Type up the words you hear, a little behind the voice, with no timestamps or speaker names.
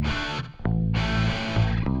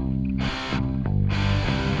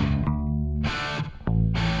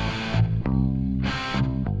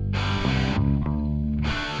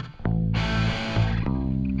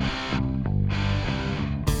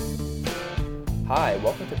Hi,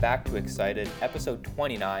 welcome to Back to Excited, episode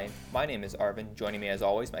 29. My name is Arvin. Joining me as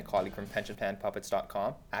always, my colleague from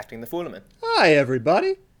PensionPlanPuppets.com, acting the Foolaman. Hi,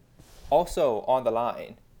 everybody. Also on the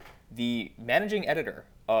line, the managing editor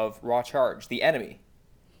of Raw Charge, The Enemy.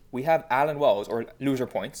 We have Alan Wells, or Loser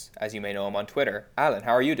Points, as you may know him on Twitter. Alan,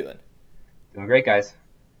 how are you doing? Doing great, guys.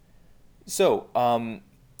 So,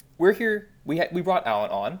 we're here. We brought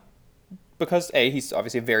Alan on because he's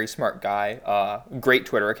obviously a very smart guy. Great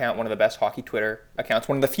Twitter account, one of the best hockey Twitter accounts,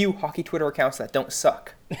 one of the few hockey Twitter accounts that don't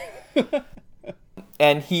suck.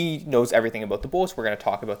 And he knows everything about the Bulls. We're going to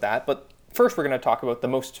talk about that. But first, we're going to talk about the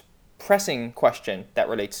most pressing question that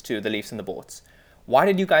relates to the Leafs and the Bullets. Why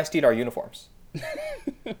did you guys steal our uniforms?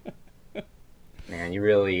 Man, you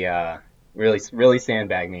really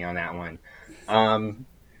sandbagged me on that one.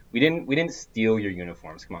 We didn't steal your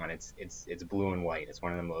uniforms. Come on, it's blue and white. It's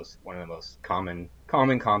one of the most common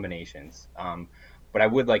combinations. But I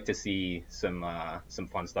would like to see some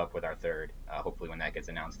fun stuff with our third. Hopefully, when that gets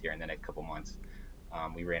announced here in the next couple months.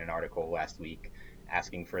 We ran an article last week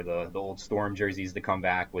asking for the old Storm jerseys to come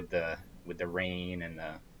back with the rain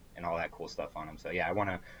and all that cool stuff on them. So yeah, I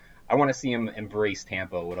want to see him embrace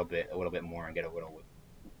Tampa a little bit more and get a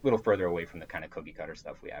little further away from the kind of cookie cutter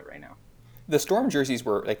stuff we have right now. The Storm jerseys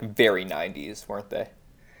were like very 90s, weren't they?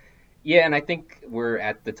 Yeah, and I think we're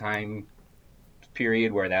at the time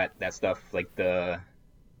period where that stuff, like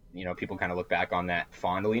people kind of look back on that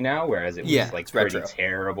fondly now, whereas it was like pretty retro.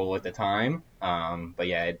 Terrible at the time. But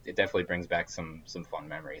yeah, it definitely brings back some fun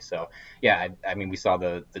memories. So yeah, I mean, we saw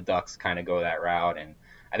the Ducks kind of go that route, and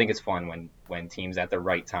I think it's fun when teams at the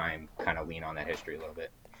right time kind of lean on that history a little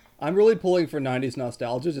bit. I'm really pulling for 90s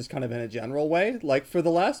nostalgia just kind of in a general way. Like for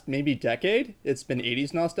the last maybe decade, it's been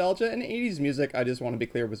 80s nostalgia, and 80s music, I just want to be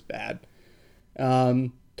clear, was bad.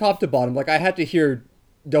 Top to bottom, like I had to hear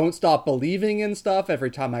Don't Stop Believing and stuff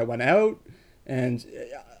every time I went out, and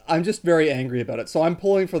I'm just very angry about it. So I'm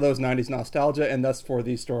pulling for those 90s nostalgia, and thus for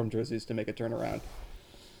these Storm jerseys to make a turnaround.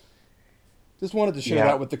 Just wanted to share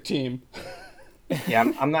that with the team.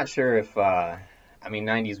 Yeah, I'm not sure if...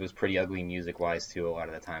 90s was pretty ugly music-wise, too, a lot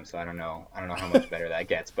of the time, so I don't know how much better that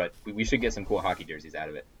gets, but we should get some cool hockey jerseys out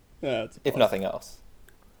of it. Yeah, if nothing else.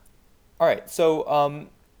 All right, so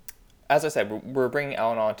as I said, we're bringing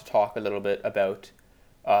Alan on to talk a little bit about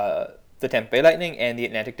the Tampa Bay Lightning and the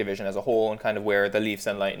Atlantic Division as a whole and kind of where the Leafs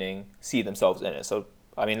and Lightning see themselves in it. So,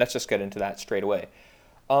 let's just get into that straight away.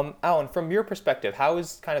 Alan, from your perspective, how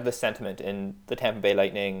is kind of the sentiment in the Tampa Bay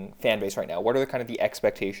Lightning fan base right now? What are the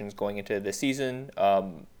expectations going into this season?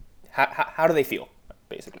 How do they feel,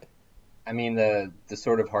 basically? I mean, the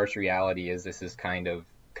sort of harsh reality is this is kind of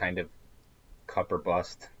cup or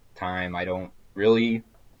bust time. I don't really,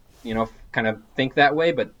 kind of think that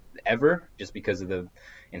way, but ever, just because of the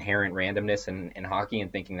inherent randomness in hockey,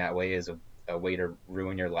 and thinking that way is a way to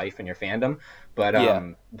ruin your life and your fandom. But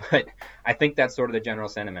but I think that's sort of the general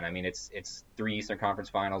sentiment. I mean, it's 3 Eastern Conference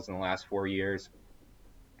Finals in the last 4 years.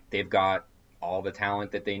 They've got all the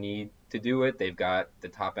talent that they need to do it. They've got the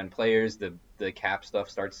top end players. The cap stuff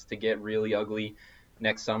starts to get really ugly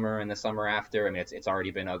next summer and the summer after. I mean, it's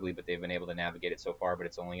already been ugly, but they've been able to navigate it so far, but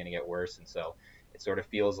it's only going to get worse. And so it sort of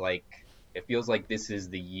feels like this is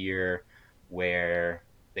the year where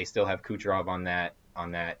they still have Kucherov on that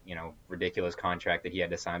ridiculous contract that he had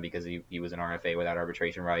to sign because he was an RFA without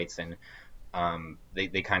arbitration rights, and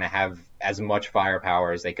they kind of have as much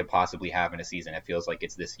firepower as they could possibly have in a season. It feels like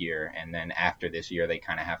it's this year, and then after this year they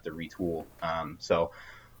kind of have to retool. So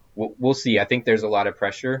we'll see. I think there's a lot of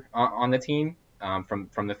pressure on the team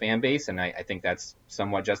from the fan base, and I think that's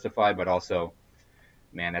somewhat justified, but also,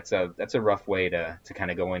 man, that's a rough way to kind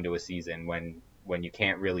of go into a season when you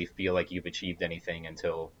can't really feel like you've achieved anything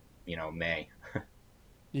until May.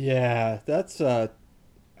 Yeah, that's the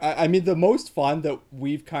most fun that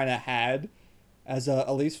we've kind of had as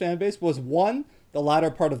a Leafs fan base was the latter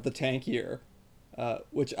part of the tank year,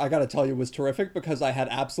 which I got to tell you was terrific because I had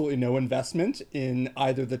absolutely no investment in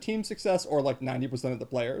either the team success or like 90% of the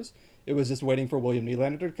players. It was just waiting for William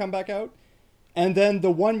Nylander to come back out. And then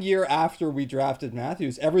the 1 year after we drafted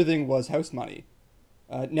Matthews, everything was house money.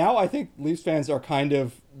 Now I think Leafs fans are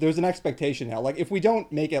there's an expectation now. Like if we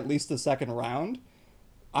don't make at least the second round,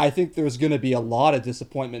 I think there's going to be a lot of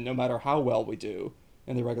disappointment no matter how well we do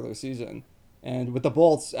in the regular season. And with the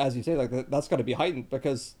Bolts, as you say, that's got to be heightened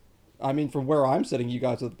because, from where I'm sitting, you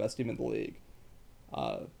guys are the best team in the league.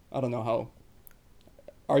 I don't know how.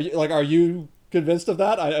 Are you convinced of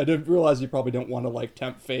that? I didn't realize you probably don't want to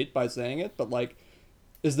tempt fate by saying it, but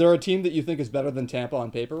is there a team that you think is better than Tampa on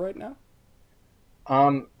paper right now?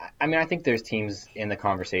 I think there's teams in the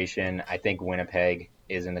conversation. I think Winnipeg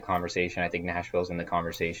is in the conversation. I think Nashville's in the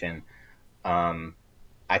conversation. Um,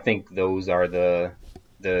 I think those are the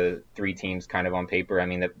three teams kind of on paper. I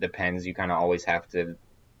mean, the Pens you kind of always have to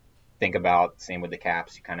think about. Same with the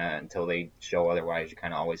Caps. You kind of until they show otherwise, you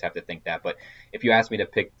kind of always have to think that. But if you ask me to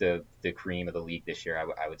pick the cream of the league this year,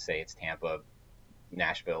 I would say it's Tampa,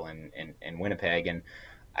 Nashville, and Winnipeg. And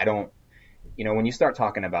I don't, when you start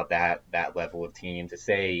talking about that level of team, to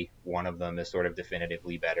say one of them is sort of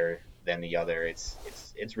definitively better than the other, it's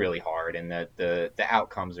really hard, and the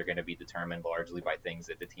outcomes are going to be determined largely by things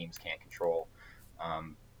that the teams can't control,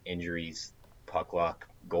 injuries, puck luck,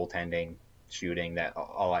 goaltending, shooting, that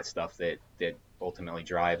all that stuff that ultimately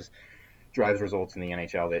drives results in the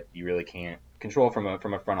NHL that you really can't control from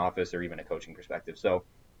a front office or even a coaching perspective. So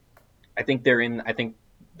I think I think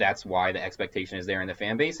that's why the expectation is there in the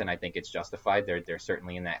fan base, and I think it's justified. They're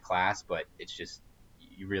certainly in that class, but it's just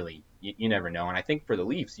you never know. And I think for the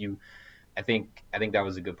Leafs, I think that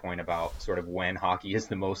was a good point about sort of when hockey is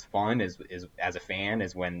the most fun is as a fan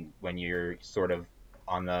is when you're sort of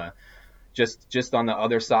on the just on the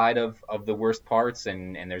other side of the worst parts,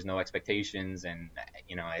 and there's no expectations, and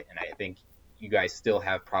I think you guys still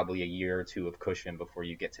have probably a year or two of cushion before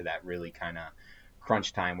you get to that really kind of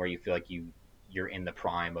crunch time where you feel like you're in the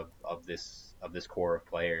prime of this core of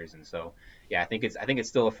players. And so yeah, I think it's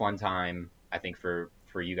still a fun time, I think, for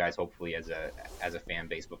you guys, hopefully as a fan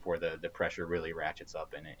base, before the pressure really ratchets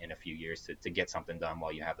up in a few years to get something done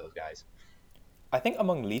while you have those guys. I think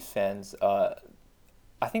among Leafs fans,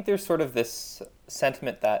 I think there's sort of this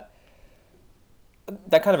sentiment that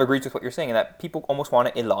kind of agrees with what you're saying, and that people almost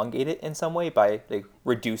want to elongate it in some way by like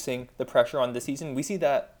reducing the pressure on the season. We see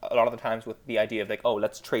that a lot of the times with the idea of like, oh,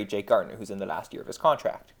 let's trade Jake Gardiner, who's in the last year of his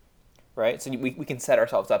contract, right? So we can set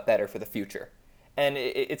ourselves up better for the future. And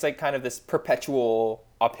it's like kind of this perpetual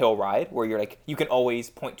uphill ride where you're like, you can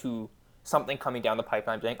always point to something coming down the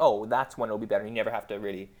pipeline saying, oh, that's when it'll be better. And you never have to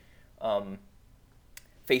really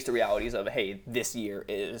face the realities of, hey, this year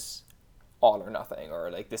is all or nothing, or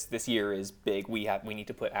like this year is big. We need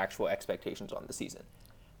to put actual expectations on the season.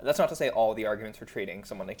 And that's not to say all the arguments for trading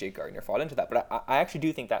someone like Jake Gardiner fall into that, but I actually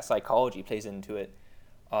do think that psychology plays into it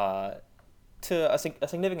to a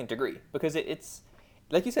significant degree, because it's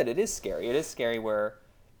like you said, it is scary. It is scary where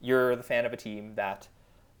you're the fan of a team that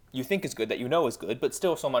you think is good, that you know is good, but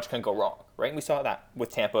still so much can go wrong, right? And we saw that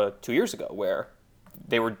with Tampa 2 years ago, where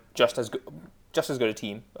they were just as good a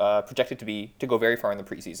team, projected to go very far in the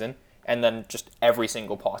preseason, and then just every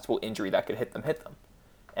single possible injury that could hit them.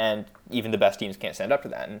 And even the best teams can't stand up to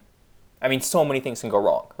that. And I mean, so many things can go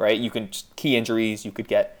wrong, right? You can key injuries, you could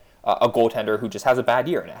get a goaltender who just has a bad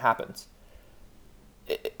year, and it happens.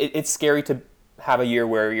 It's scary to have a year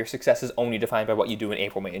where your success is only defined by what you do in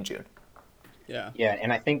April, May, and June. Yeah,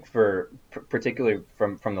 and I think for particularly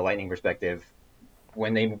from the Lightning perspective,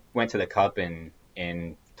 when they went to the Cup in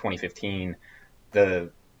 2015, the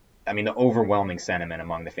overwhelming sentiment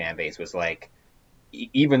among the fan base was like,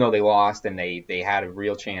 even though they lost and they had a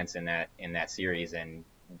real chance in that series, and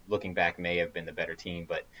looking back may have been the better team,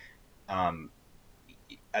 but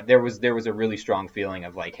there was a really strong feeling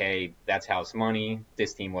of like, hey, that's house money.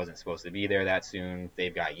 This team wasn't supposed to be there that soon.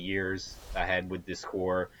 They've got years ahead with this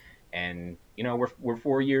core, and we're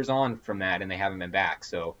 4 years on from that, and they haven't been back.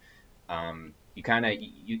 So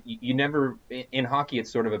you never, in hockey, it's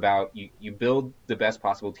sort of about you build the best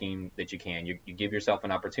possible team that you can. You give yourself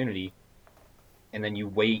an opportunity, and then you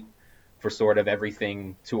wait for sort of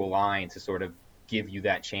everything to align to sort of give you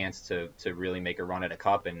that chance to really make a run at a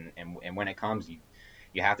cup. And when it comes,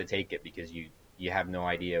 you have to take it, because you have no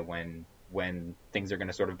idea when things are going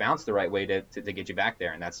to sort of bounce the right way to get you back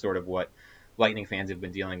there. And that's sort of what Lightning fans have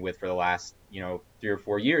been dealing with for the last 3 or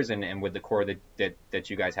 4 years, and with the core that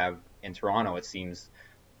you guys have in Toronto, it seems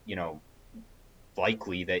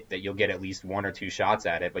likely that you'll get at least 1 or 2 shots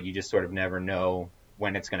at it, but you just sort of never know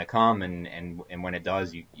when it's going to come, and when it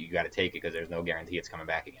does, you got to take it, because there's no guarantee it's coming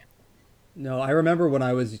back again. No, I remember when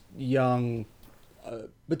I was young,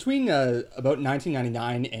 between about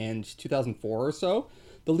 1999 and 2004 or so,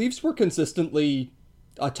 the Leafs were consistently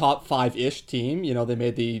a top 5-ish team. They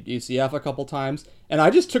made the ECF a couple times, and I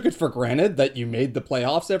just took it for granted that you made the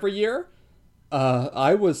playoffs every year.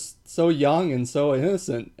 I was so young and so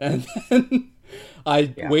innocent, and then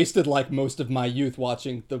I wasted like most of my youth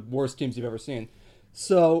watching the worst teams you've ever seen.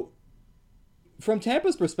 So from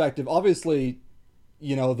Tampa's perspective, obviously,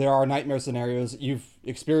 there are nightmare scenarios. You've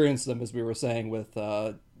experienced them, as we were saying, with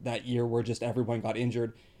that year where just everyone got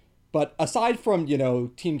injured. But aside from,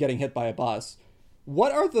 team getting hit by a bus,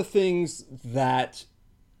 what are the things that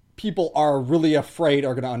people are really afraid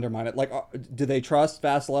are going to undermine it? Like, do they trust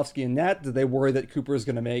Vasilevsky in net? Do they worry that Cooper is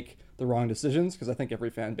going to make the wrong decisions? Because I think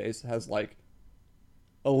every fan base has, like,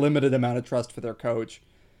 a limited amount of trust for their coach.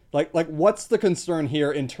 Like what's the concern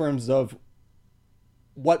here in terms of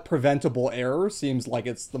what preventable error seems like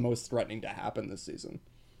it's the most threatening to happen this season?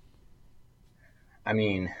 I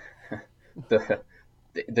mean, the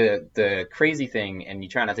the crazy thing, and you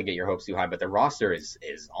try not to get your hopes too high, but the roster is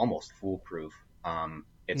almost foolproof.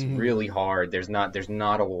 It's Mm-hmm. really hard. There's not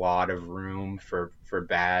a lot of room for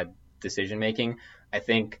bad decision making. I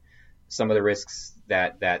think some of the risks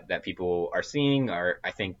that people are seeing are,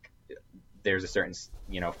 I think there's a certain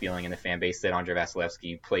feeling in the fan base that Andre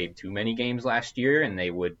Vasilevsky played too many games last year, and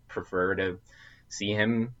they would prefer to see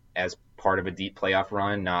him as part of a deep playoff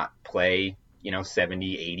run, not play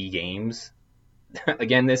 70, 80 games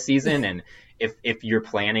again this season. And if you're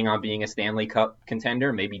planning on being a Stanley Cup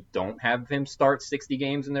contender, maybe don't have him start 60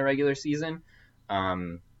 games in the regular season,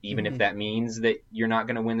 even if Mm-hmm. that means that you're not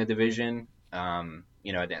going to win the division. I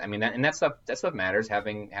mean that stuff matters.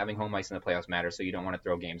 Having home ice in the playoffs matters, so you don't want to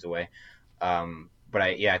throw games away. But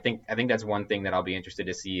I think that's one thing that I'll be interested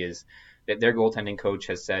to see is that their goaltending coach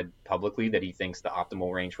has said publicly that he thinks the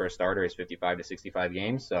optimal range for a starter is 55 to 65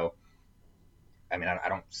 games. So I mean, I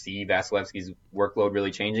don't see Vasilevsky's workload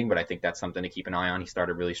really changing, but I think that's something to keep an eye on. He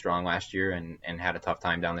started really strong last year and had a tough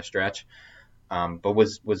time down the stretch, but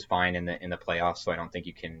was fine in the playoffs. So I don't think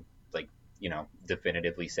you can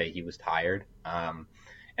definitively say he was tired. And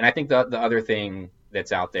I think the other thing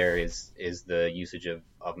that's out there is the usage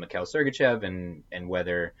of Mikhail Sergachev and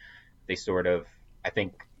whether they sort of, I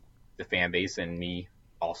think the fan base and me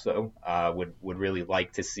also would really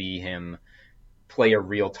like to see him play a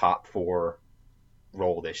real top four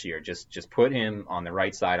role this year. Just put him on the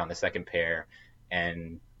right side on the second pair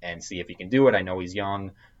and see if he can do it. I know he's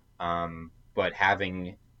young, but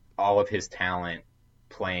having all of his talent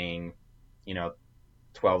playing,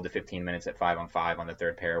 12 to 15 minutes at 5-on-5 on the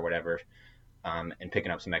third pair or whatever, and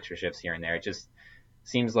picking up some extra shifts here and there. It just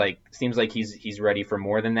seems like he's ready for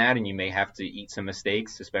more than that, and you may have to eat some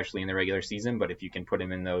mistakes, especially in the regular season. But if you can put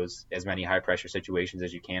him in those as many high pressure situations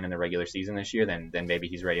as you can in the regular season this year, then maybe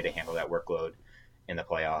he's ready to handle that workload in the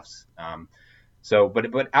playoffs.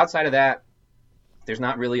 But outside of that, there's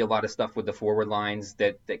not really a lot of stuff with the forward lines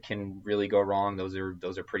that can really go wrong. Those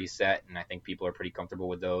are pretty set, and I think people are pretty comfortable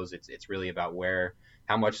with those. It's really about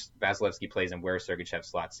how much Vasilevsky plays and where Sergachev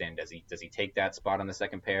slots in. Does he take that spot on the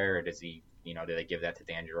second pair, or does he do they give that to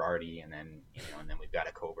Dan Girardi, and then we've got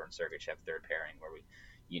a Coburn Sergachev third pairing where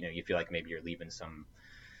you feel like maybe you're leaving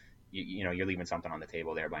you're leaving something on the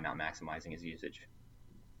table there by not maximizing his usage.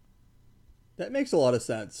 That makes a lot of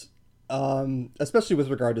sense, especially with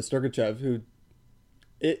regard to Sturgachev, who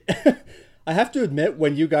it. I have to admit,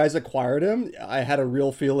 when you guys acquired him, I had a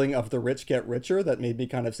real feeling of the rich get richer that made me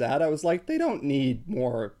kind of sad. I was like, they don't need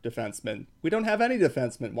more defensemen. We don't have any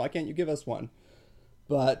defensemen. Why can't you give us one?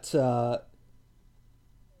 But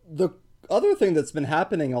the other thing that's been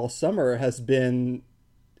happening all summer has been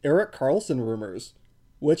Erik Karlsson rumors,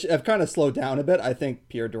 which have kind of slowed down a bit. I think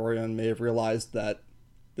Pierre Dorion may have realized that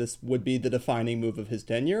this would be the defining move of his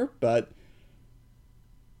tenure, but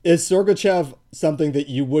is Sergachev something that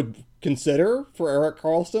you would consider for Erik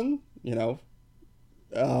Karlsson?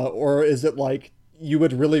 Or is it like you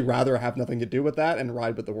would really rather have nothing to do with that and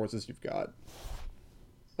ride with the horses you've got?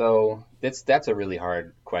 So that's a really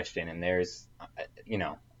hard question, and there's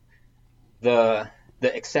the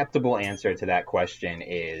acceptable answer to that question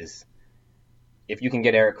is, if you can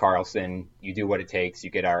get Erik Karlsson, you do what it takes. You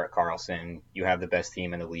get Erik Karlsson. You have the best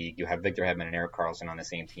team in the league. You have Victor Hedman and Erik Karlsson on the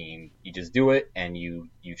same team. You just do it, and you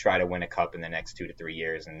try to win a cup in the next 2 to 3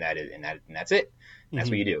 years, and that's it. And that's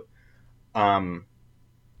what you do.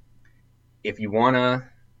 If we wanna,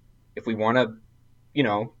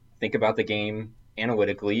 think about the game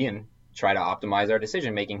analytically and try to optimize our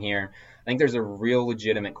decision making here, I think there's a real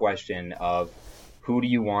legitimate question of who do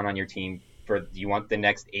you want on your team. Do you want the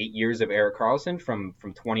next 8 years of Erik Karlsson from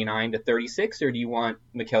 29 to 36, or do you want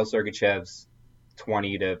Mikhail Sergachev's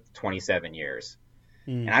 20 to 27 years?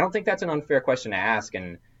 And I don't think that's an unfair question to ask,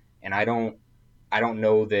 and I don't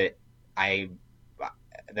know that I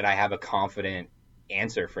have a confident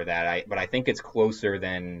answer for that. But I think it's closer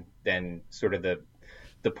than sort of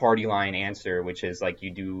the party line answer, which is like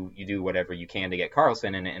you do whatever you can to get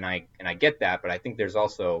Karlsson, and I get that, but I think there's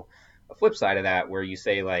also a flip side of that where you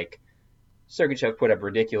say, like, Sergachev put up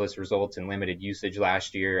ridiculous results in limited usage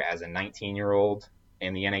last year as a 19-year-old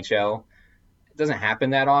in the NHL. It doesn't happen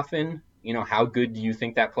that often. How good do you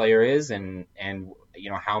think that player is, and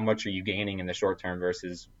how much are you gaining in the short term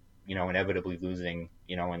versus inevitably losing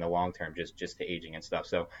in the long term just to aging and stuff.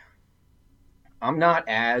 So I'm not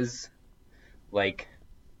as like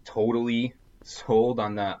totally sold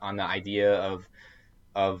on the idea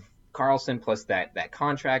of Karlsson plus that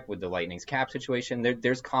contract with the Lightning's cap situation,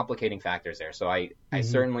 there's complicating factors there. So I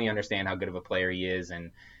certainly understand how good of a player he is,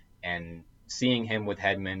 and seeing him with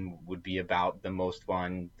Hedman would be about the most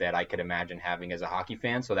fun that I could imagine having as a hockey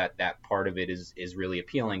fan. So that part of it is really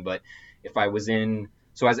appealing. But if I was in,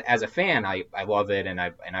 so as a fan, I love it, and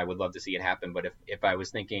I would love to see it happen. But if I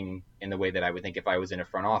was thinking in the way that I would think if I was in a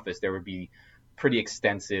front office, there would be pretty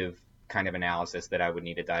extensive kind of analysis that I would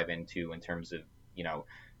need to dive into in terms of,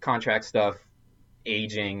 contract stuff,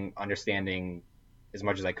 aging, understanding as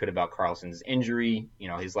much as I could about Karlsson's injury.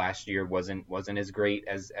 His last year wasn't as great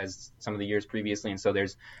as some of the years previously, and so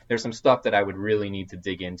there's some stuff that I would really need to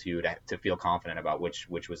dig into to feel confident about which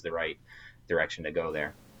was the right direction to go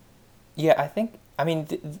there. Yeah, I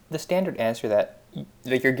mean, the standard answer that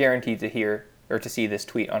like you're guaranteed to hear or to see this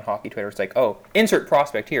tweet on hockey Twitter, it's like, oh, insert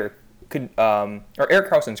prospect here could, or Erik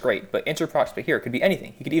Karlsson's great, but insert prospect here could be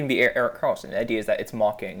anything. He could even be Erik Karlsson. The idea is that it's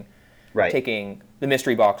mocking, right, taking the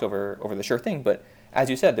mystery box over the sure thing. But as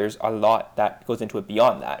you said, there's a lot that goes into it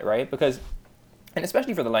beyond that, right? Because, and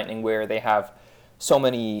especially for the Lightning, where they have so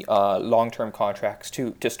many long-term contracts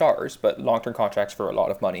to stars, but long-term contracts for a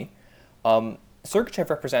lot of money. Sergachev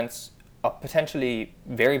represents a potentially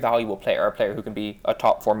very valuable player, a player who can be a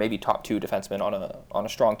top 4, maybe top 2 defenseman on a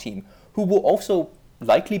strong team, who will also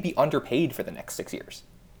likely be underpaid for the next 6 years.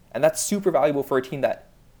 And that's super valuable for a team that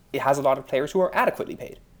it has a lot of players who are adequately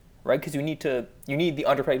paid, right? Because you need the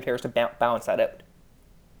underpaid players to balance that out.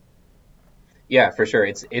 Yeah, for sure.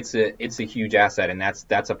 It's a huge asset, and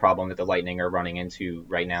that's a problem that the Lightning are running into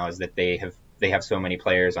right now, is that they have so many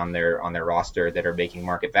players on their roster that are making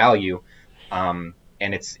market value.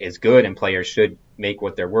 And it's good, and players should make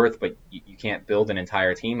what they're worth, but you can't build an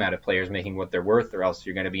entire team out of players making what they're worth, or else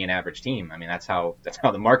you're going to be an average team. I mean, that's how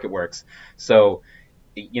the market works. So,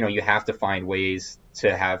 you have to find ways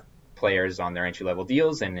to have players on their entry level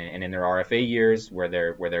deals and in their RFA years where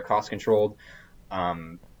they're cost controlled,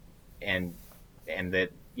 and that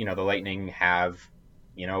the Lightning have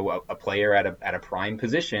a player at a prime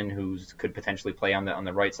position who could potentially play on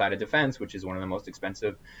the right side of defense, which is one of the most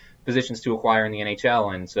expensive positions to acquire in the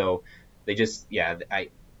NHL. And so they just,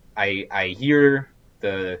 I hear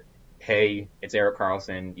the, hey, it's Erik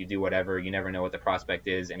Karlsson, you do whatever, you never know what the prospect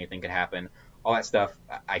is, anything could happen, all that stuff.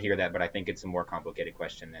 I hear that, but I think it's a more complicated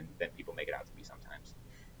question than people make it out to be sometimes.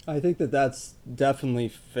 I think that's definitely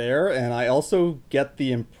fair, and I also get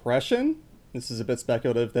the impression, this is a bit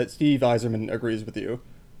speculative, that Steve Yzerman agrees with you.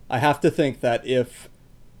 I have to think that if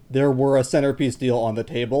there were a centerpiece deal on the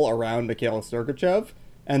table around Mikhail Sergachev,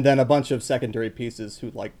 and then a bunch of secondary pieces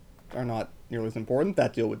who are not nearly as important,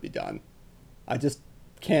 that deal would be done. I just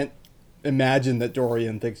can't imagine that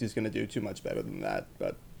Dorian thinks he's going to do too much better than that.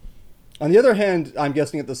 But on the other hand, I'm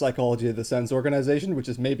guessing at the psychology of the Sens organization, which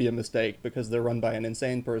is maybe a mistake because they're run by an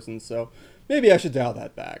insane person, so maybe I should dial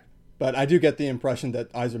that back. But I do get the impression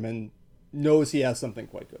that Yzerman knows he has something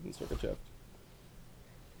quite good in Sergachev.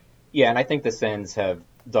 Yeah, and I think the Sens have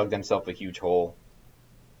dug themselves a huge hole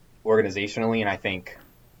organizationally, and I think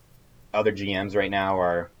other GMs right now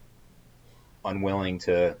are unwilling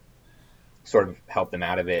to sort of help them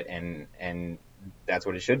out of it, and that's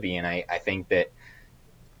what it should be. And I think that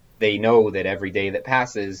they know that every day that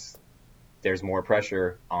passes, there's more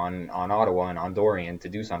pressure on Ottawa and on Dorian to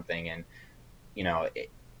do something. And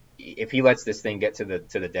if he lets this thing get to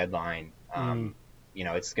the deadline,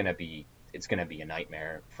 it's gonna be a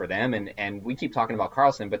nightmare for them. And we keep talking about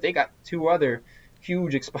Karlsson, but they got 2 other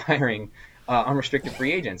huge expiring unrestricted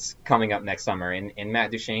free agents coming up next summer in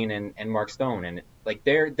Matt Duchene and Mark Stone, and like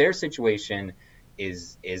their situation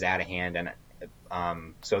is out of hand. And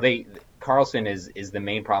so Karlsson is the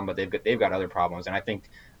main problem, but they've got other problems. And I think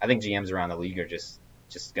GMs around the league are just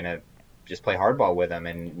gonna play hardball with them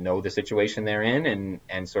and know the situation they're in,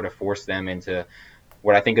 and sort of force them into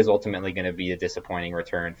what I think is ultimately going to be a disappointing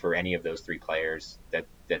return for any of those 3 players that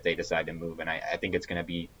they decide to move. And I think it's going to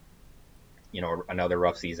be another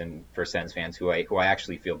rough season for Sens fans who I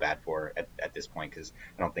actually feel bad for at this point, because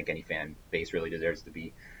I don't think any fan base really deserves to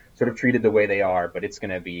be sort of treated the way they are. But it's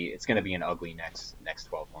gonna be an ugly next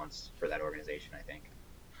 12 months for that organization, I think.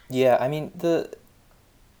 Yeah, I mean the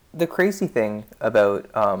crazy thing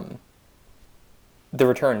about the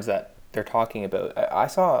returns that they're talking about, I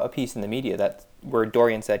saw a piece in the media where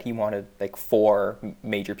Dorian said he wanted 4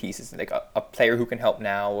 major pieces, like a player who can help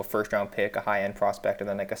now, a first-round pick, a high-end prospect, and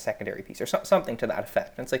then a secondary piece or something to that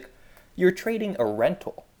effect. And it's like, you're trading a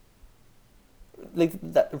rental. Like,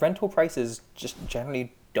 that rental prices just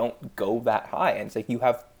generally don't go that high, and it's like you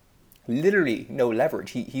have literally no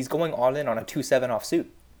leverage. He's going all in on a 2-7 off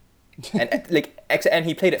suit, and and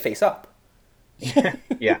he played it face up.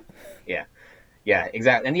 Yeah. Yeah,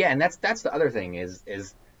 exactly. And yeah, and that's the other thing is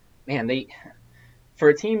man, they for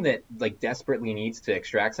a team that like desperately needs to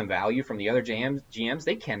extract some value from the other GMs,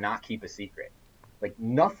 they cannot keep a secret. Like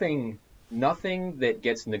nothing that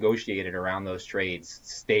gets negotiated around those trades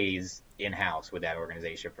stays in house with that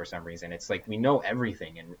organization for some reason. It's like we know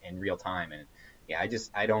everything in real time, and yeah,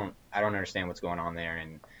 I don't understand what's going on there,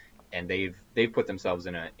 and they've put themselves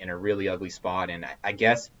in a really ugly spot. And I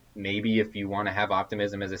guess maybe if you want to have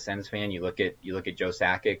optimism as a Sens fan, you look at Joe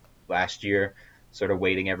Sakic last year, sort of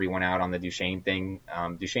waiting everyone out on the Duchesne thing.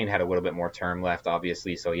 Duchesne had a little bit more term left,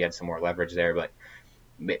 obviously, so he had some more leverage there. But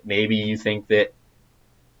maybe you think that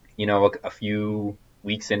a few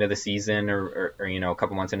weeks into the season or a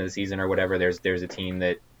couple months into the season or whatever, there's a team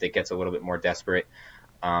that gets a little bit more desperate.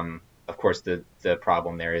 Of course, the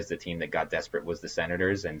problem there is the team that got desperate was the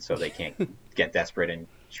Senators, and so they can't get desperate and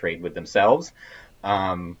trade with themselves.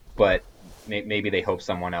 But maybe they hope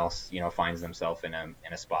someone else, finds themselves in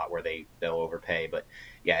a spot where they'll overpay. But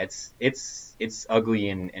yeah, it's ugly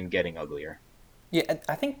and getting uglier. Yeah, and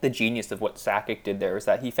I think the genius of what Sakic did there is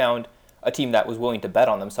that he found a team that was willing to bet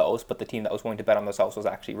on themselves, but the team that was willing to bet on themselves was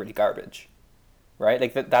actually really garbage, right?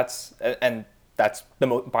 Like that's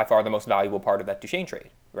by far the most valuable part of that Duchesne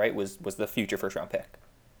trade, right? Was the future first round pick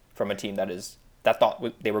from a team that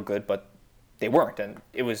thought they were good, but they weren't, and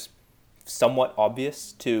it was somewhat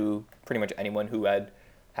obvious to pretty much anyone who had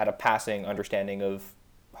a passing understanding of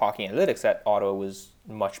hockey analytics that Ottawa was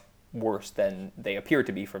much worse than they appeared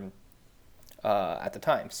to be from at the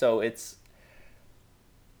time. So it's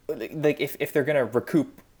like if they're gonna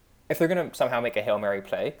recoup, if they're gonna somehow make a Hail Mary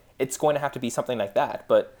play, it's going to have to be something like that.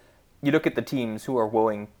 But you look at the teams who are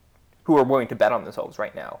willing to bet on themselves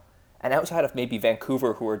right now, and outside of maybe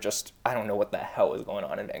Vancouver, who are just, I don't know what the hell is going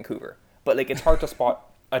on in Vancouver, but like it's hard to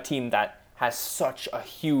spot a team that has such a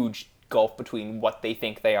huge gulf between what they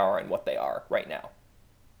think they are and what they are right now,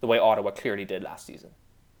 the way Ottawa clearly did last season.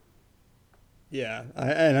 Yeah,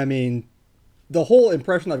 and I mean, the whole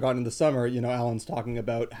impression I've gotten in the summer, Alan's talking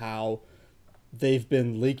about how they've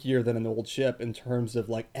been leakier than an old ship in terms of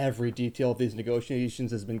like every detail of these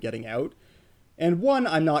negotiations has been getting out. And one,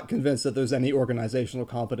 I'm not convinced that there's any organizational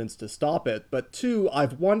competence to stop it. But two,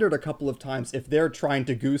 I've wondered a couple of times if they're trying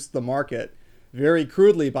to goose the market very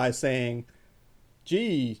crudely by saying,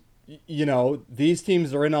 gee, these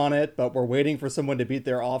teams are in on it, but we're waiting for someone to beat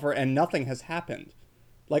their offer, and nothing has happened.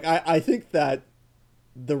 Like, I think that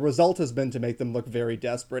the result has been to make them look very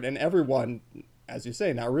desperate, and everyone, as you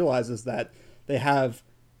say, now realizes that they have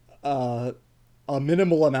a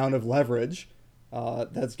minimal amount of leverage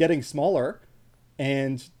that's getting smaller,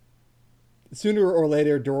 and sooner or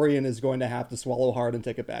later, Dorian is going to have to swallow hard and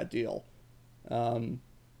take a bad deal.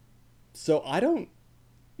 So I don't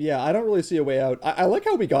really see a way out. I like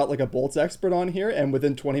how we got like a Bolts expert on here, and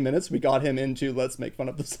within 20 minutes we got him into let's make fun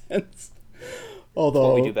of the Sens. It's what we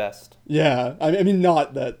Although, do best. yeah, I mean,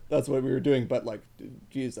 not that that's what we were doing, but like,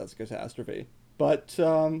 geez, that's a catastrophe. But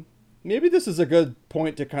maybe this is a good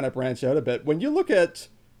point to kind of branch out a bit. When you look at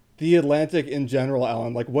the Atlantic in general,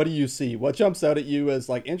 Alan, like, what do you see? What jumps out at you as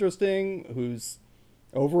like interesting? Who's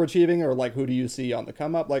overachieving, or like who do you see on the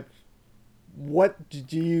come up? Like, what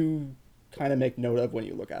do you kind of make note of when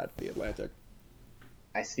you look at the Atlantic?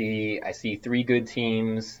 I see three good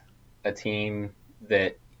teams, a team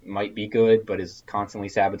that might be good but is constantly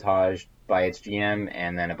sabotaged by its GM,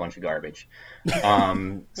 and then a bunch of garbage.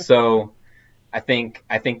 So I think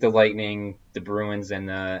the Lightning, the Bruins, and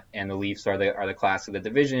the Leafs are the class of the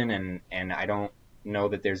division, and I don't know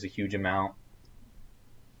that there's a huge amount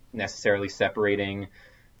necessarily separating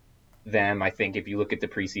them. I think if you look at the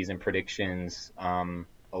preseason predictions,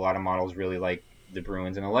 a lot of models really like the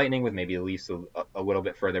Bruins and the Lightning, with maybe the Leafs a little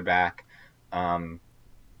bit further back.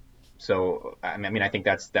 So I mean, I think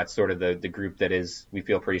that's sort of the group that is, we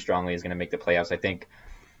feel pretty strongly is going to make the playoffs. I think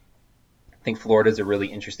Florida's a really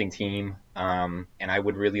interesting team, and I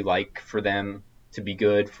would really like for them to be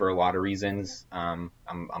good for a lot of reasons. I'm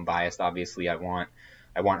biased, obviously. I want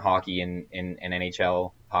hockey in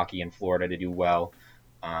NHL hockey in Florida to do well.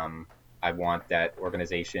 I want that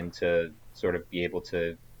organization to sort of be able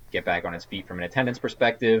to get back on its feet from an attendance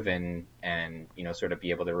perspective, and sort of be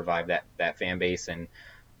able to revive that fan base. And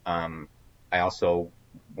I also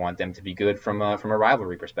want them to be good from a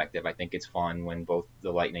rivalry perspective. I think it's fun when both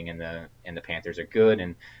the Lightning and the Panthers are good,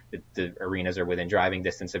 and the arenas are within driving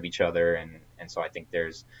distance of each other, and so I think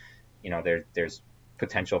there's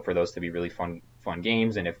potential for those to be really fun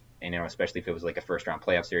games. And if especially if it was like a first round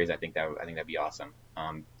playoff series, I think that'd be awesome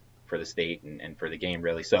for the state and for the game,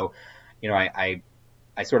 really. So I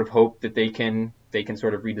sort of hope that they can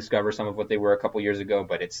sort of rediscover some of what they were a couple years ago,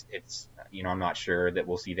 but it's I'm not sure that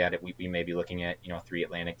we'll see that. We may be looking at 3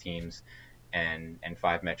 Atlantic teams and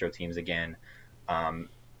 5 Metro teams again. And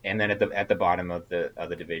then at the bottom of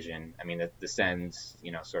the division, I mean the Sens,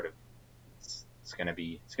 sort of it's gonna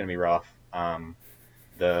be rough.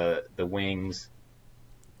 The Wings,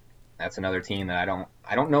 that's another team that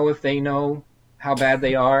I don't know if they know how bad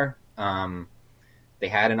they are. They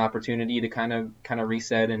had an opportunity to kind of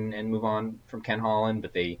reset and move on from Ken Holland,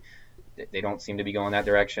 but they don't seem to be going that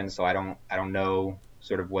direction. So I don't know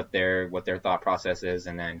sort of what their thought process is.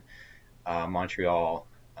 And then Montreal,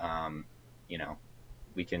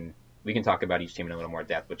 we can talk about each team in a little more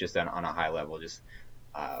depth, but just on a high level,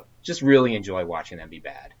 just really enjoy watching them be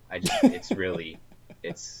bad. It's really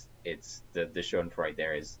it's the Schadenfreude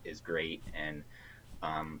there is great, and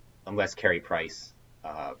unless Carey Price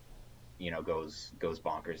goes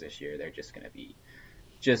bonkers this year, they're just going to be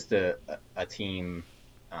just a team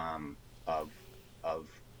of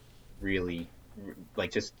really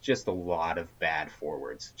like just a lot of bad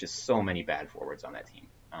forwards, just so many bad forwards on that team.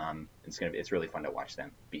 It's really fun to watch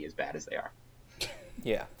them be as bad as they are.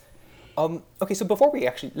 Yeah. Okay, so before we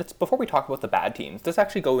talk about the bad teams, let's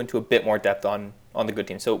actually go into a bit more depth on the good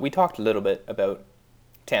teams. So we talked a little bit about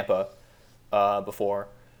Tampa before.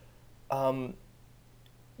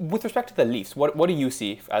 With respect to the Leafs, what do you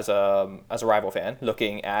see as a rival fan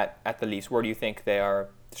looking at the Leafs? Where do you think they are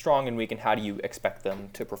strong and weak, and how do you expect them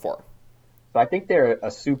to perform? So I think they're a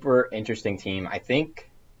super interesting team. I think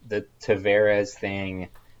the Tavares thing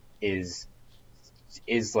is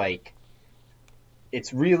like,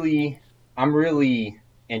 I'm really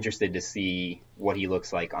interested to see what he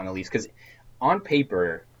looks like on the Leafs, because on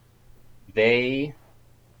paper, the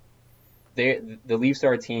Leafs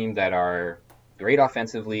are a team that are great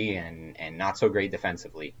offensively and not so great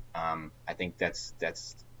defensively. I think that's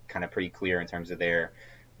kind of pretty clear in terms of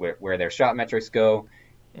where their shot metrics go.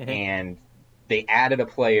 Mm-hmm. And they added a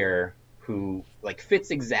player who like fits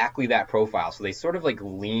exactly that profile. So they sort of like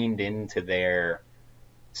leaned into their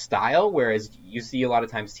style, whereas you see a lot of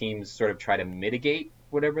times teams sort of try to mitigate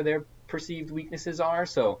whatever their perceived weaknesses are.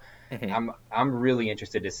 So mm-hmm. I'm really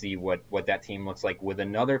interested to see what that team looks like with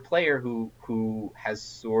another player who has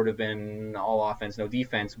sort of been all offense, no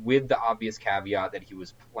defense, with the obvious caveat that he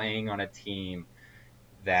was playing on a team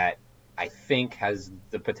that I think has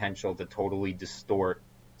the potential to totally distort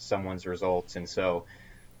someone's results. And so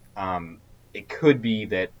it could be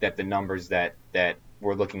that the numbers that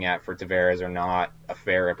we're looking at for Tavares are not a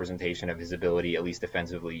fair representation of his ability, at least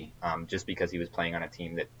defensively, just because he was playing on a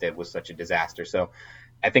team that was such a disaster. So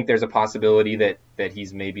I think there's a possibility that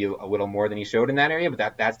he's maybe a little more than he showed in that area,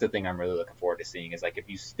 but that's the thing I'm really looking forward to seeing, is like if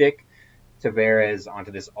you stick Tavares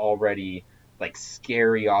onto this already like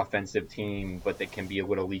scary offensive team, but that can be a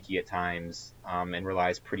little leaky at times, and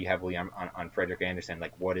relies pretty heavily on Frederik Andersen,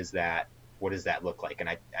 like what does that look like? And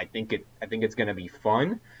I think it's going to be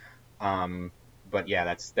fun. But yeah,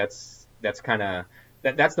 that's kind of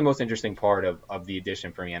that's the most interesting part of the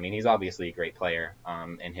addition for me. I mean, he's obviously a great player,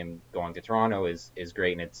 and him going to Toronto is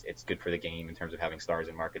great, and it's good for the game in terms of having stars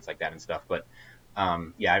in markets like that and stuff. But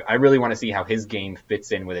yeah, I really want to see how his game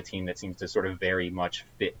fits in with a team that seems to sort of very much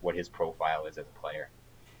fit what his profile is as a player.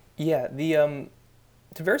 Yeah, the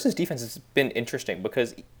Tavares' defense has been interesting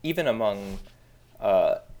because even among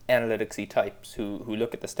analytics-y types who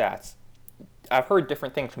look at the stats, I've heard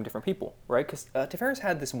different things from different people, right? Because Tavares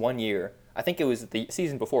had this 1 year, I think it was the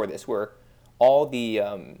season before this, where all the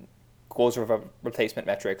goals replacement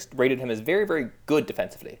metrics rated him as very, very good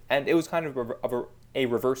defensively. And it was kind of a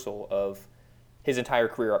reversal of his entire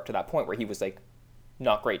career up to that point, where he was like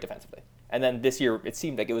not great defensively. And then this year, it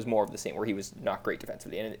seemed like it was more of the same, where he was not great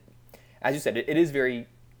defensively. And as you said, it is very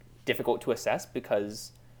difficult to assess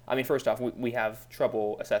because, I mean, first off, we have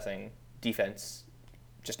trouble assessing defense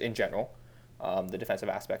just in general. The defensive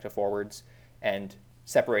aspect of forwards and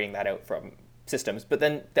separating that out from systems. But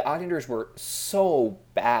then the Islanders were so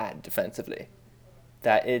bad defensively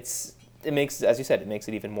that it makes, as you said, it makes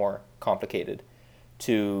it even more complicated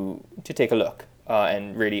to take a look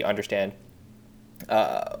and really understand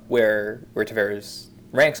where Tavares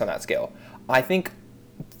ranks on that scale. I think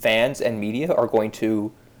fans and media are going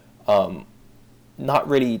to not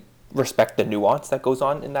really respect the nuance that goes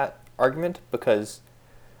on in that argument, because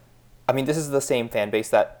I mean, this is the same fan base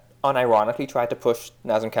that unironically tried to push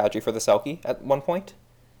Nazem Kadri for the Selke at one point.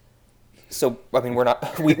 So, I mean,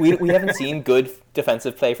 we haven't seen good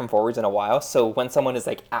defensive play from forwards in a while. So when someone is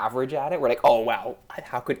like average at it, we're like, oh, wow,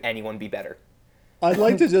 how could anyone be better? I'd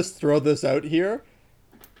like to just throw this out here.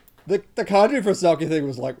 The Kadri for Selke thing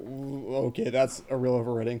was like, okay, that's a real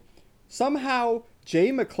overrating. Somehow,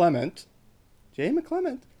 Jay McClement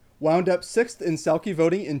wound up 6th in Selke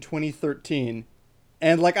voting in 2013.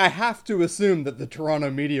 And, like, I have to assume that the Toronto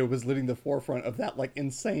media was leading the forefront of that, like,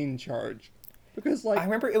 insane charge. Because, I like,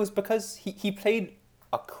 remember it was because he played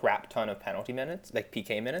a crap ton of penalty minutes, like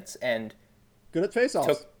PK minutes, and good at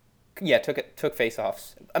face-offs. took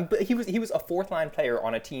face-offs. But he was a fourth line player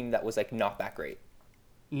on a team that was like not that great.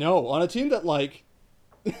 No, on a team that, like,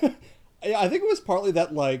 I think it was partly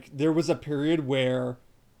that, like, there was a period where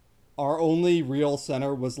our only real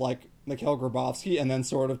center was, like, Mikhail Grabovski and then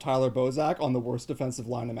sort of Tyler Bozak on the worst defensive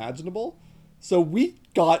line imaginable. So we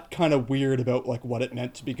got kind of weird about, like, what it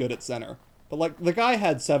meant to be good at center. But, like, the guy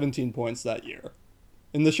had 17 points that year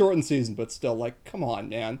in the shortened season, but still, like, come on,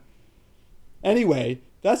 man. Anyway,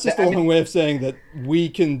 that's just a long way of saying that we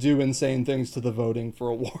can do insane things to the voting for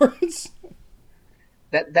awards.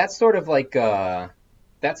 That's sort of like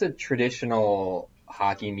that's a traditional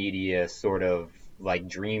hockey media sort of like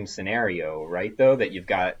dream scenario, right? Though that you've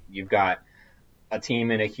got a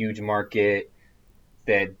team in a huge market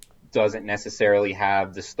that doesn't necessarily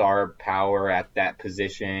have the star power at that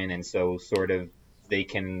position, and so sort of they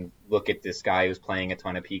can look at this guy who's playing a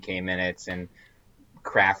ton of PK minutes and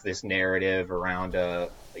craft this narrative around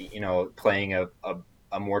playing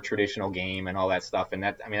a more traditional game and all that stuff. And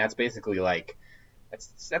that's basically like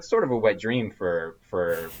that's sort of a wet dream for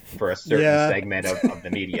a certain segment of the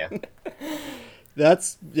media.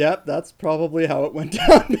 That's probably how it went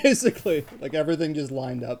down, basically. Like, everything just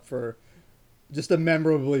lined up for just a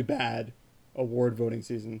memorably bad award voting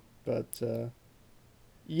season. But so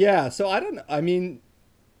I mean,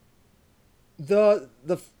 the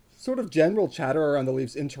sort of general chatter around the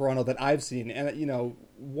Leafs in Toronto that I've seen, and, you know,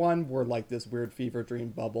 one, we're like this weird fever dream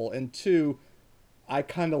bubble, and two, I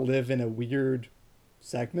kind of live in a weird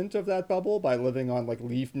segment of that bubble by living on, like,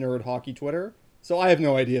 Leaf nerd hockey Twitter. So I have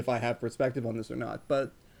no idea if I have perspective on this or not,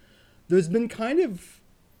 but there's been kind of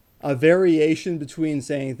a variation between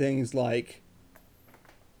saying things like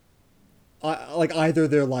either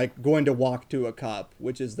they're, like, going to walk to a cup,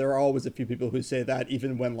 which is, there are always a few people who say that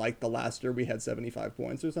even when, like, the last year we had 75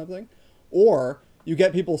 points or something, or you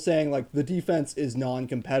get people saying, like, the defense is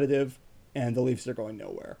non-competitive and the Leafs are going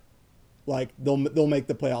nowhere. Like, they'll make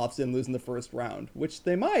the playoffs and lose in the first round, which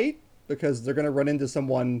they might, because they're going to run into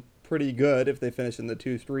someone pretty good if they finish in the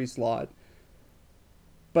 2-3 slot.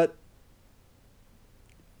 But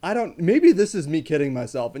maybe this is me kidding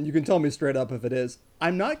myself, and you can tell me straight up if it is.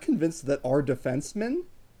 I'm not convinced that our defensemen,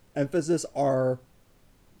 emphasis, are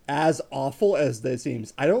as awful as they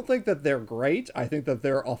seems. I don't think that they're great. I think that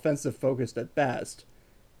they're offensive focused at best.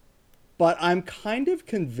 But I'm kind of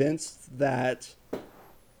convinced that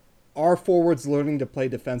our forwards learning to play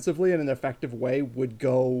defensively in an effective way would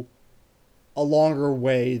go a longer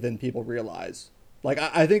way than people realize. Like,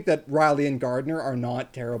 I think that Riley and Gardner are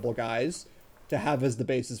not terrible guys to have as the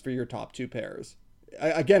basis for your top two pairs.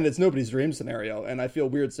 Again, it's nobody's dream scenario, and I feel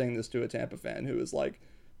weird saying this to a Tampa fan who is, like,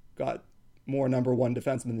 got more number one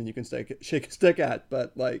defensemen than you can shake a stick at,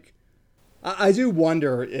 but, like, I do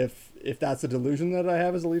wonder if that's a delusion that I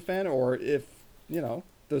have as a Leaf fan, or if, you know,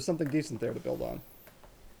 there's something decent there to build on.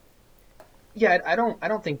 Yeah, I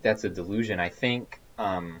don't think that's a delusion. I think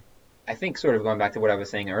sort of going back to what I was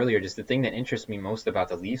saying earlier, just the thing that interests me most about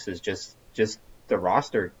the Leafs is just the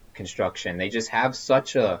roster construction. They just have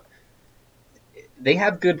they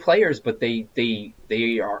have good players, but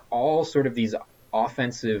they are all sort of these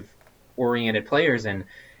offensive oriented players, and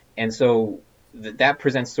so that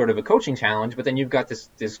presents sort of a coaching challenge. But then you've got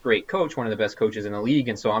this great coach, one of the best coaches in the league,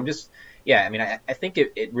 and so I think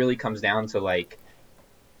it really comes down to, like,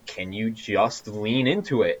 can you just lean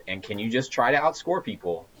into it, and can you just try to outscore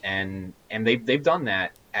people? And they've done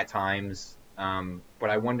that at times. But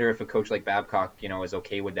I wonder if a coach like Babcock, you know, is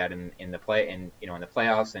okay with that in the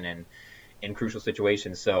playoffs and in crucial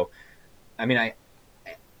situations. So, I mean,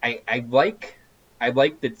 I like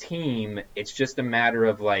the team. It's just a matter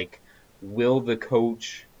of, like, will the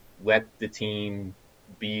coach let the team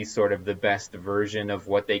be sort of the best version of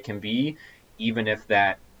what they can be, even if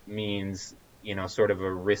that means, you know, sort of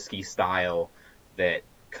a risky style that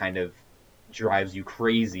kind of drives you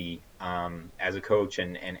crazy as a coach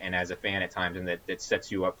and as a fan at times, and that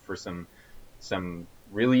sets you up for some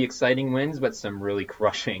really exciting wins, but some really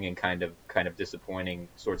crushing and kind of disappointing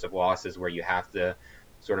sorts of losses where you have to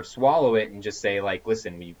sort of swallow it and just say, like,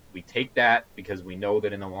 listen, we take that because we know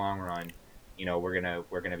that in the long run, you know, we're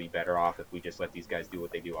gonna be better off if we just let these guys do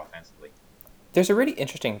what they do offensively. There's a really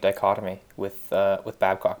interesting dichotomy with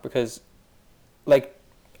Babcock, because, like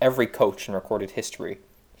every coach in recorded history,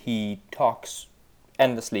 he talks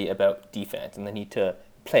endlessly about defense and the need to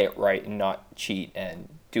play it right and not cheat and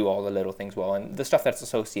do all the little things well, and the stuff that's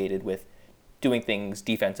associated with doing things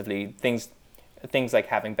defensively, things like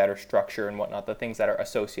having better structure and whatnot, the things that are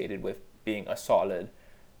associated with being a solid,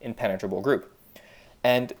 impenetrable group.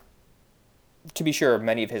 And to be sure,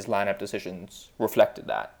 many of his lineup decisions reflected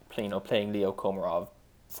that. Playing Leo Komarov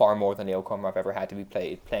far more than Leo Komarov ever had to be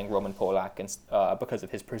played, playing Roman Polak because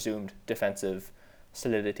of his presumed defensive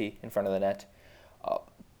solidity in front of the net.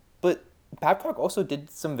 But Babcock also did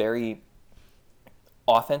some very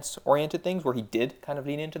offense-oriented things where he did kind of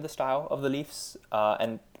lean into the style of the Leafs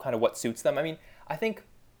and kind of what suits them. I mean, I think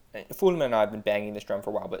Fullman and I have been banging this drum for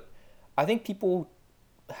a while, but I think people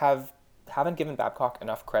haven't given Babcock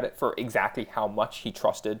enough credit for exactly how much he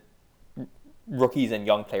trusted rookies and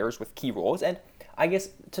young players with key roles. And I guess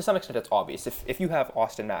to some extent it's obvious. If you have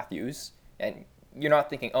Austin Matthews and you're not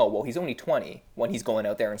thinking, oh, well, he's only 20 when he's going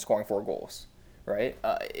out there and scoring 4 goals, right?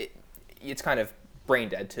 It's kind of brain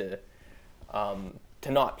dead to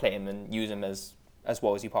not play him and use him as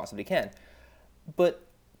well as you possibly can. But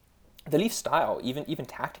the Leafs style, even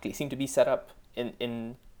tactically, seemed to be set up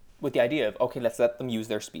in with the idea of, okay, let's let them use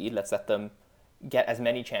their speed, let's let them get as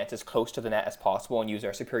many chances close to the net as possible and use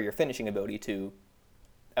their superior finishing ability to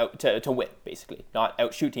win, basically. Not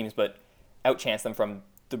outshoot teams, but outchance them from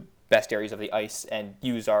the best areas of the ice and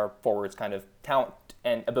use our forwards' kind of talent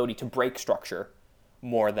and ability to break structure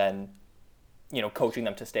more than, coaching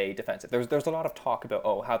them to stay defensive. There's a lot of talk about,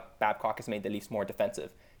 how Babcock has made the Leafs more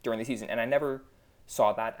defensive during the season, and I never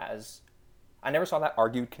saw that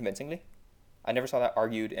argued convincingly. I never saw that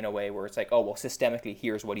argued in a way where it's like, systemically,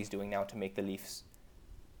 here's what he's doing now to make the Leafs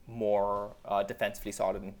more defensively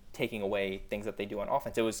solid and taking away things that they do on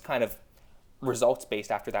offense. It was kind of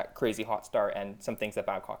results-based after that crazy hot start and some things that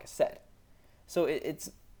Babcock has said. So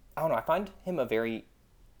it's, I don't know, I find him a very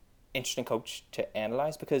interesting coach to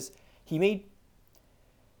analyze because I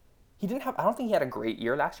don't think he had a great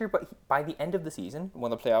year last year, but by the end of the season,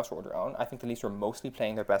 when the playoffs rolled around, I think the Leafs were mostly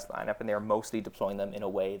playing their best lineup and they were mostly deploying them in a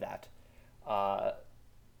way that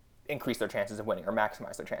increase their chances of winning or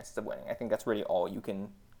maximize their chances of winning. I think that's really all you can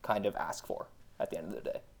kind of ask for at the end of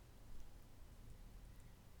the day.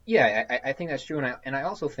 Yeah, I think that's true, and I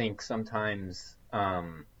also think sometimes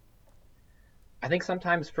for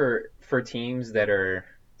teams that are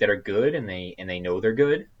good and they know they're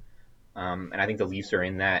good, and I think the Leafs are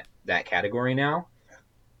in that category now.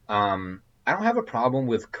 I don't have a problem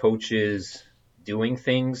with coaches doing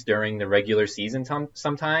things during the regular season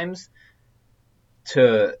sometimes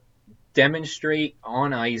to demonstrate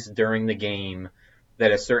on ice during the game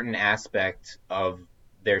that a certain aspect of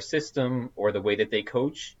their system or the way that they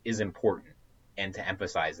coach is important, and to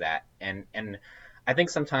emphasize that. And I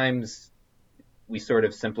think sometimes we sort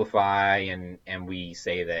of simplify and we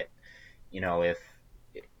say that, if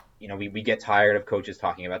we get tired of coaches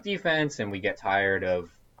talking about defense and we get tired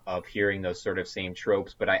of hearing those sort of same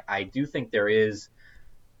tropes. But I do think there is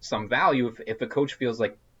some value if a coach feels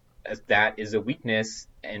like that is a weakness,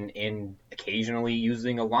 and in occasionally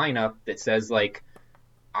using a lineup that says, like,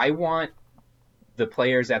 I want the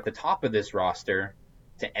players at the top of this roster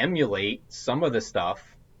to emulate some of the stuff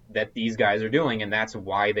that these guys are doing, and that's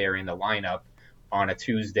why they're in the lineup on a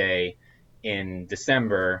Tuesday in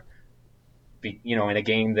December, in a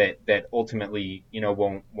game that ultimately,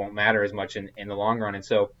 won't matter as much in the long run. And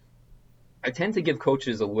so I tend to give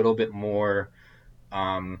coaches a little bit more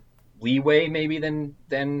leeway maybe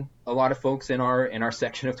than a lot of folks in our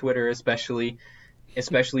section of Twitter especially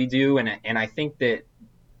do, and I think that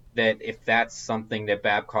if that's something that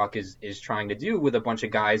Babcock is trying to do with a bunch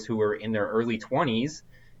of guys who are in their early 20s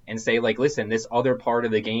and say, like, listen, this other part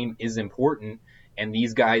of the game is important and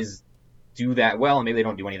these guys do that well, and maybe they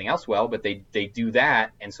don't do anything else well, but they do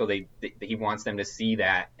that, and so he wants them to see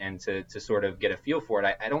that and to sort of get a feel for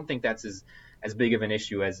it. I don't think that's as big of an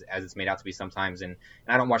issue as it's made out to be sometimes. And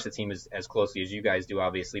I don't watch the team as closely as you guys do,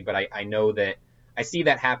 obviously, but I know that I see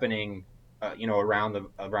that happening, around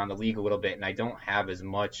the league a little bit, and I don't have as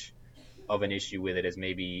much of an issue with it as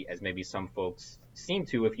maybe some folks seem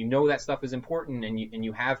to. If you know that stuff is important and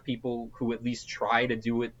you have people who at least try to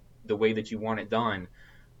do it the way that you want it done,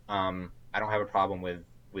 I don't have a problem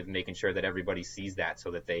with making sure that everybody sees that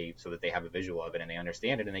so that they have a visual of it and they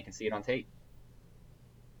understand it and they can see it on tape.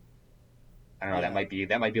 I don't know. Yeah.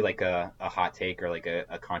 That might be like a hot take or like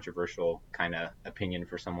a controversial kind of opinion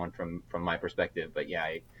for someone from my perspective. But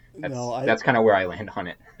yeah, that's kind of where I land on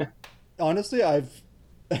it. Honestly,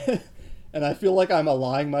 and I feel like I'm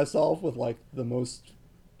aligning myself with like the most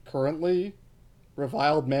currently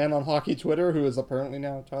reviled man on hockey Twitter, who is apparently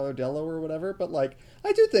now Tyler Dellow or whatever. But like,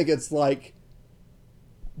 I do think it's like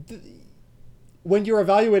when you're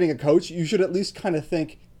evaluating a coach, you should at least kind of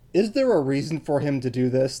think, is there a reason for him to do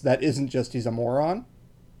this that isn't just he's a moron?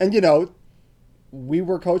 And we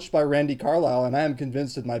were coached by Randy Carlisle, and I am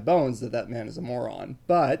convinced in my bones that that man is a moron.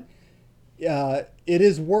 But it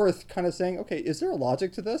is worth kind of saying, okay, is there a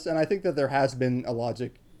logic to this? And I think that there has been a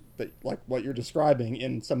logic that, like what you're describing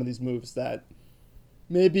in some of these moves that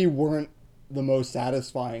maybe weren't the most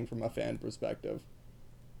satisfying from a fan perspective.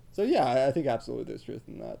 So yeah, I think absolutely there's truth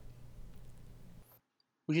in that.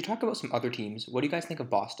 We should talk about some other teams. What do you guys think of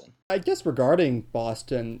Boston? I guess regarding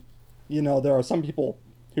Boston, there are some people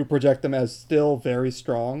who project them as still very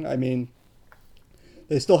strong. I mean,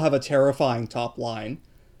 they still have a terrifying top line.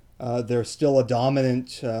 They're still a dominant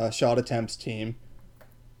shot attempts team.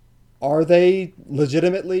 Are they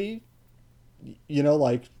legitimately,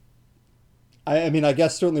 I mean, I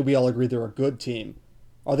guess certainly we all agree they're a good team.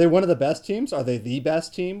 Are they one of the best teams? Are they the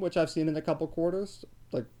best team, which I've seen in a couple quarters?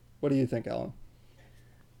 Like, what do you think, Alan?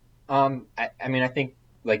 I mean, I think,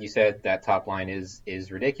 like you said, that top line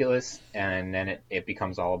is ridiculous, and then it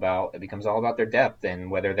becomes all about their depth, and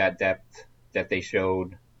whether that depth that they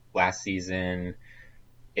showed last season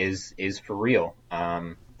is for real.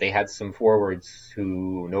 They had some forwards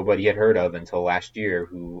who nobody had heard of until last year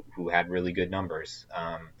who had really good numbers.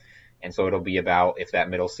 And so it'll be about if that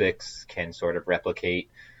middle six can sort of replicate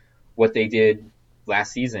what they did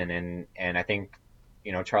last season. And I think,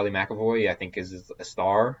 Charlie McAvoy, I think, is a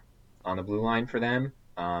star on the blue line for them.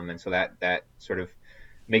 And so that sort of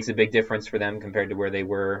makes a big difference for them compared to where they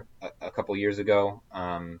were a couple years ago.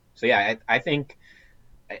 So yeah, I think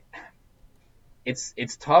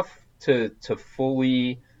it's tough to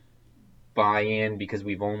fully buy in because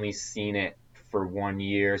we've only seen it for 1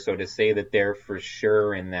 year. So to say that they're for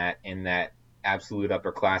sure in that absolute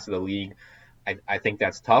upper class of the league, I think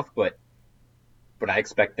that's tough, but I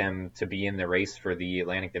expect them to be in the race for the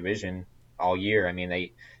Atlantic Division all year. I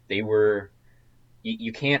mean, they were,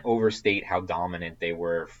 you can't overstate how dominant they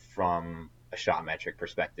were from a shot metric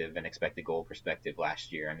perspective and expected goal perspective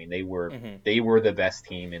last year. I mean, they were the best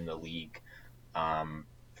team in the league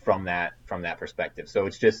from that perspective. So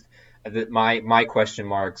it's just my question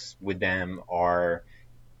marks with them are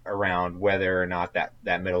around whether or not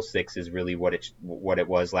that middle six is really what it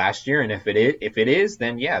was last year. And if it is,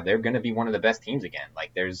 then yeah, they're going to be one of the best teams again.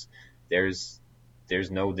 Like there's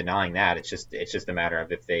no denying that. It's just a matter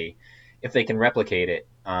of if they can replicate it,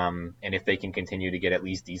 and if they can continue to get at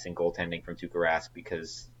least decent goaltending from Tuukka Rask,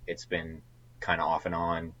 because it's been kind of off and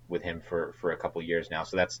on with him for a couple years now.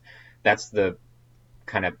 So that's the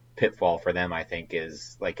kind of pitfall for them, I think,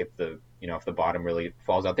 is like if the bottom really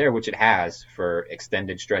falls out there, which it has for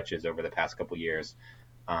extended stretches over the past couple years,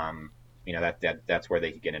 that's where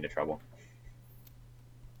they could get into trouble.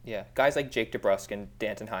 Yeah, guys like Jake DeBrusk and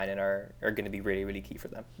Danton Heinen are going to be really, really key for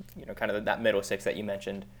them. Kind of that middle six that you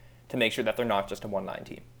mentioned, to make sure that they're not just a one-line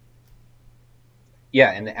team.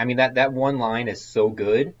 Yeah, and I mean that one line is so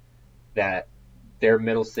good that their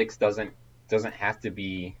middle six doesn't have to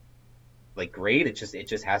be like great. It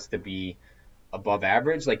just has to be above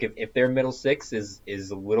average. Like if their middle six is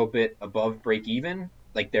a little bit above break even,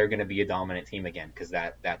 like they're going to be a dominant team again, because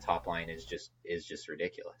that top line is just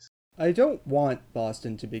ridiculous. I don't want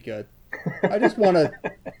Boston to be good. I just want to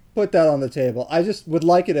put that on the table. I just would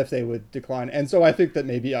like it if they would decline. And so I think that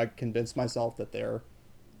maybe I convinced myself that they're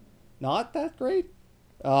not that great.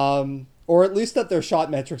 Or at least that their shot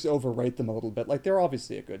metrics overrate them a little bit. Like, they're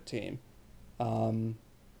obviously a good team. I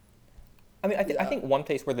think one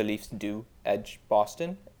place where the Leafs do edge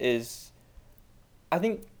Boston is, I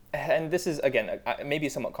think, and this is, again, maybe a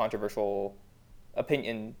somewhat controversial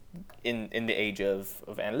opinion in the age of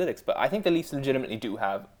analytics, but I think the Leafs legitimately do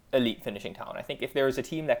have elite finishing talent. I think if there is a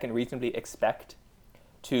team that can reasonably expect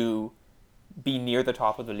to be near the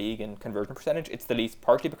top of the league in conversion percentage, it's the Leafs,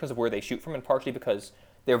 partly because of where they shoot from and partly because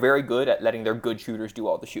they're very good at letting their good shooters do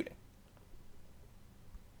all the shooting.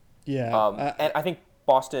 Yeah. And I think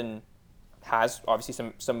Boston has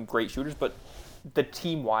obviously some great shooters, but the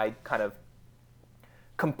team-wide kind of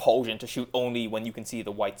compulsion to shoot only when you can see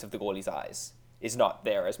the whites of the goalie's eyes is not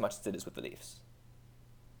there as much as it is with the Leafs.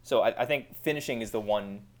 So I think finishing is the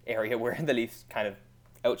one area where the Leafs kind of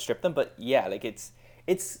outstrip them. But yeah, like it's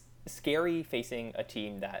scary facing a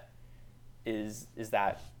team that is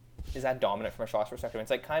that dominant from a shots perspective. It's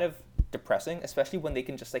like kind of depressing, especially when they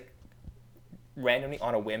can just like randomly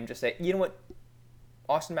on a whim just say, you know what,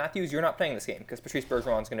 Austin Matthews, you're not playing this game because Patrice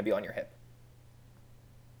Bergeron's going to be on your hip.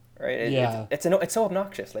 Right? Yeah. It's so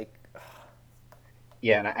obnoxious. Like.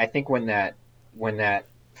 Yeah, and I think when that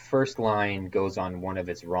first line goes on one of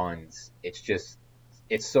its runs,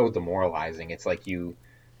 it's so demoralizing. It's like you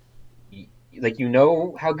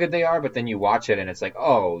know how good they are, but then you watch it and it's like,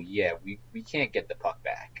 oh yeah, we can't get the puck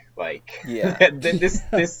back. Like, yeah,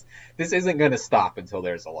 this isn't going to stop until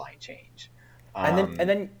there's a line change. And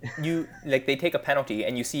then you like they take a penalty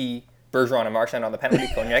and you see Bergeron and Marchand on the penalty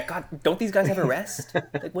kill, and you're like, God, don't these guys have a rest?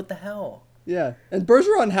 Like, what the hell? Yeah, and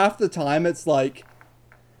Bergeron half the time it's like,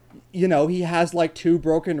 you know, he has like 2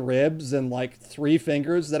 broken ribs and like 3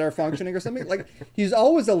 fingers that are functioning or something. Like, he's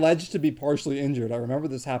always alleged to be partially injured. I remember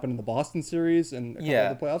this happened in the Boston series and a couple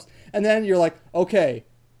of the playoffs. And then you're like, okay,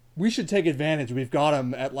 we should take advantage. We've got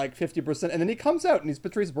him at like 50%. And then he comes out and he's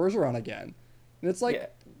Patrice Bergeron again. And it's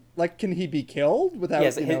like, can he be killed without,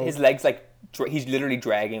 his legs, like, he's literally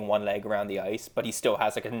dragging one leg around the ice, but he still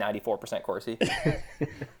has like a 94% Corsi.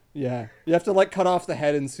 Yeah, you have to like cut off the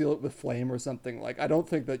head and seal it with flame or something. Like, I don't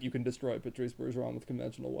think that you can destroy Patrice Bergeron with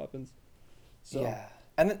conventional weapons. So. Yeah,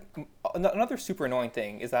 and then another super annoying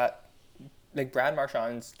thing is that like Brad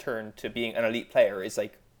Marchand's turn to being an elite player is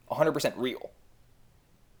like 100% real.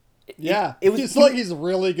 It's like he's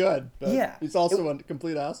really good, but he's also a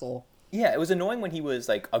complete asshole. Yeah, it was annoying when he was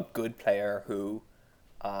like a good player who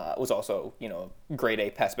was also, you know, grade A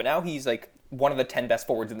pest, but now he's like one of the 10 best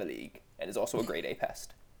forwards in the league and is also a grade A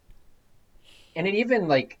pest. And it even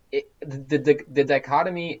like the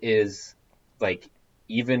dichotomy is like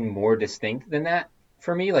even more distinct than that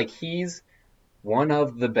for me. Like, he's one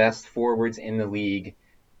of the best forwards in the league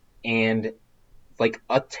and like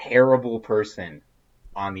a terrible person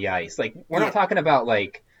on the ice. Like, we're not talking about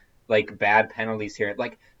like bad penalties here.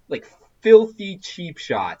 Like filthy cheap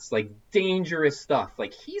shots, like dangerous stuff.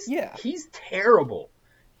 Like, he's terrible.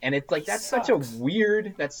 And it's like that's such a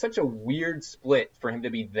weird split for him to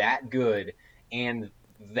be that good and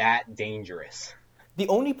that dangerous. The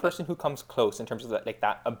only person who comes close in terms of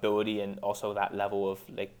that ability and also that level of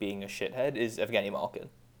like being a shithead is Evgeny Malkin.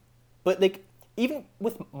 But like, even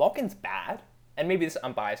with Malkin's bad, and maybe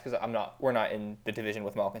I'm biased because we're not in the division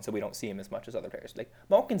with Malkin, so we don't see him as much as other players. Like,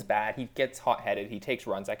 Malkin's bad, he gets hot-headed, he takes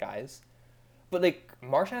runs at guys. But like,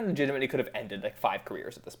 Marchand legitimately could have ended like 5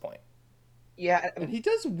 careers at this point. Yeah, and he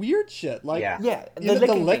does weird shit. Like,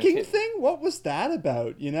 the licking thing. What was that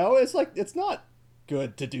about? You know, it's like, it's not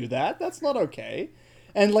good to do that. That's not okay.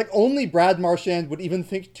 And like, only Brad Marchand would even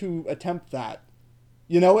think to attempt that.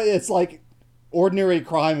 You know, it's like, ordinary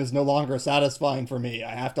crime is no longer satisfying for me.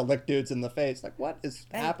 I have to lick dudes in the face. Like, what is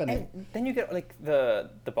happening? And then you get like the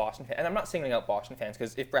Boston fans, and I'm not singling out Boston fans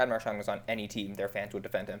because if Brad Marchand was on any team, their fans would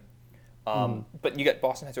defend him. But you get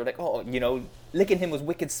Boston fans who are like, oh, you know, licking him was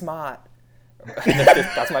wicked smart.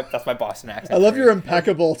 that's my Boston accent. I love your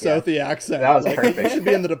impeccable Southie accent. That was perfect. You should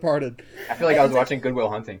be in The Departed. I feel like I was watching Good Will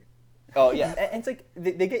Hunting. Oh yeah, and it's like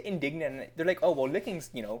they get indignant and they're like, oh well,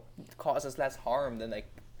 licking's, you know, causes less harm than like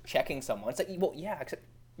checking someone. It's like, well, yeah, except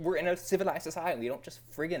we're in a civilized society. We don't just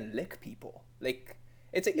friggin' lick people. Like,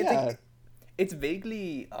 it's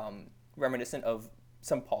vaguely reminiscent of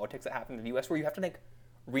some politics that happened in the U.S. where you have to like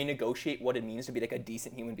renegotiate what it means to be like a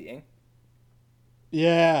decent human being.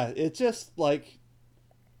 Yeah, it's just like,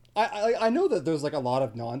 I know that there's like a lot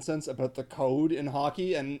of nonsense about the code in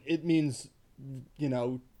hockey, and it means, you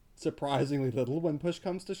know, surprisingly little when push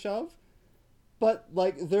comes to shove. But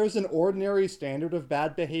like, there's an ordinary standard of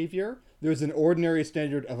bad behavior. There's an ordinary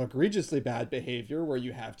standard of egregiously bad behavior where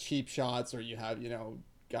you have cheap shots or you have, you know,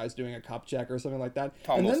 guys doing a cup check or something like that.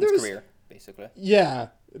 Tom Wilson's career, basically. Yeah,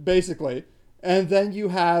 basically. And then you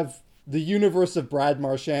have the universe of Brad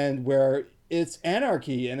Marchand where it's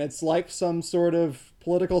anarchy, and it's like some sort of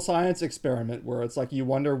political science experiment where it's like you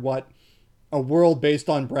wonder what a world based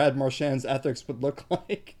on Brad Marchand's ethics would look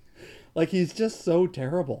like. Like, he's just so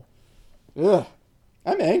terrible. Ugh.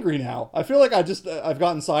 I'm angry now. I feel like I've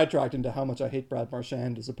gotten sidetracked into how much I hate Brad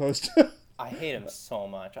Marchand as opposed to... I hate him so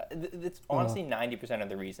much. It's honestly 90% of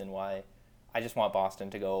the reason why I just want Boston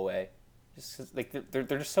to go away. Just 'cause, like, they're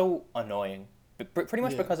just so annoying. But pretty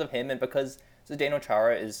much because of him and because Zdeno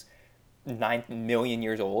Chara is 9 million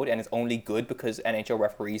years old and it's only good because NHL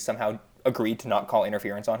referees somehow agreed to not call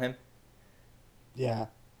interference on him. Yeah.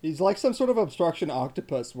 He's like some sort of obstruction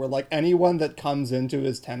octopus where like anyone that comes into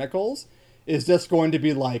his tentacles is just going to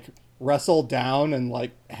be like wrestled down and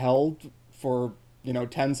like held for, you know,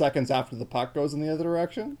 10 seconds after the puck goes in the other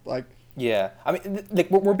direction. Like, yeah, I mean, like,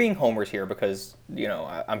 we're being homers here because, you know,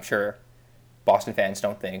 I'm sure Boston fans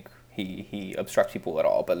don't think he obstructs people at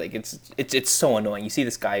all, but like it's so annoying. You see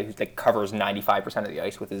this guy who like covers 95% of the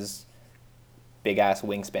ice with his big ass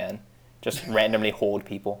wingspan, just randomly hold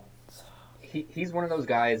people. He's one of those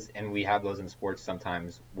guys, and we have those in sports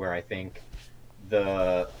sometimes, where I think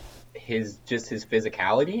his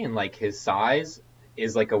physicality and like his size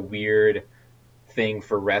is like a weird thing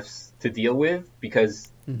for refs to deal with,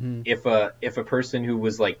 because if a person who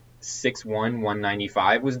was like 6'1",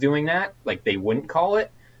 195 was doing that, like, they wouldn't call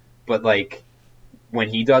it, but like when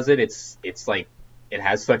he does it, it's like it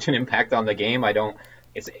has such an impact on the game. I don't.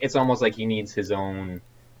 It's almost like he needs his own,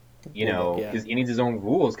 Yeah. he needs his own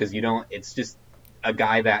rules because you don't. It's just a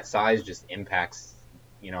guy that size just impacts,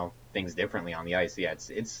 things differently on the ice. Yeah,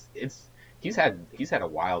 it's he's had a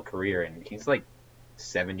wild career, and he's like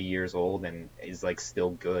 70 years old and is like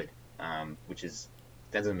still good, which is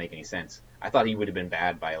doesn't make any sense. I thought he would have been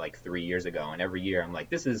bad by like 3 years ago, and every year I'm like,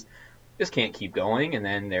 this can't keep going, and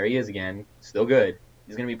then there he is again, still good.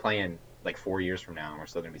 He's gonna be playing like 4 years from now, and we're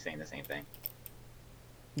still gonna be saying the same thing.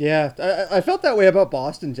 Yeah, I felt that way about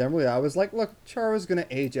Boston generally. I was like, look, Chara's going to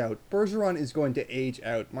age out. Bergeron is going to age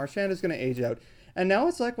out. Marchand is going to age out. And now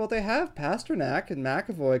it's like, well, they have Pasternak and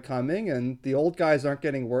McAvoy coming, and the old guys aren't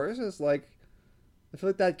getting worse. It's like, I feel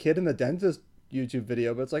like that kid in the dentist YouTube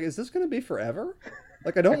video, but it's like, is this going to be forever?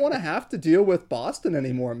 Like, I don't want to have to deal with Boston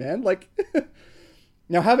anymore, man. Like,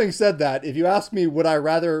 now, having said that, if you ask me, would I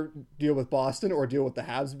rather deal with Boston or deal with the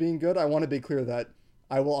Habs being good, I want to be clear that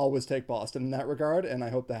I will always take Boston in that regard, and I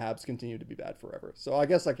hope the Habs continue to be bad forever. So I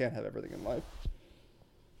guess I can't have everything in life.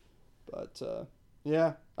 But,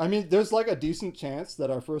 yeah. I mean, there's like a decent chance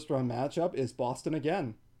that our first round matchup is Boston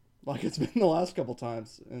again. Like it's been the last couple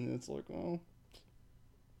times. And it's like, well,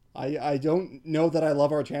 I don't know that I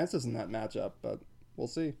love our chances in that matchup, but we'll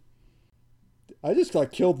see. I just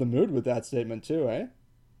like killed the mood with that statement too, eh?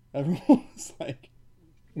 Everyone was like,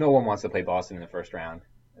 No one wants to play Boston in the first round.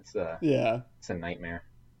 yeah. It's a nightmare.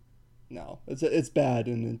 No, it's bad,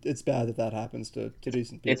 and it's bad that happens to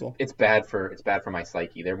decent people. It's bad for my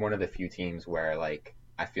psyche. They're one of the few teams where like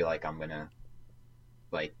I feel like I'm gonna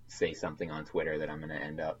like say something on Twitter that I'm gonna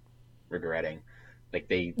end up regretting. Like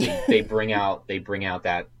they bring out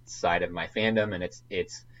that side of my fandom, and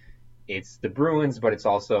it's the Bruins, but it's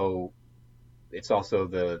also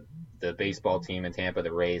the baseball team in Tampa,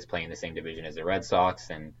 the Rays, playing the same division as the Red Sox,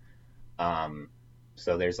 and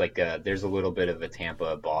so there's a little bit of a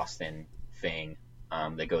Tampa Boston thing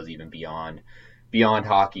that goes even beyond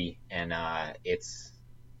hockey, and it's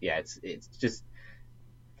just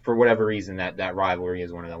for whatever reason that rivalry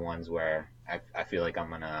is one of the ones where I feel like I'm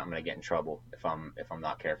gonna get in trouble if I'm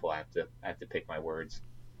not careful. I have to pick my words.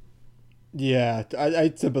 Yeah,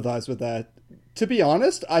 I sympathize with that. To be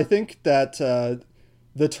honest, I think that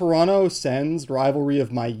the Toronto Sens rivalry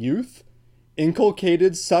of my youth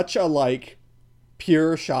inculcated such a like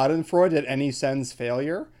pure Schadenfreude at any Sens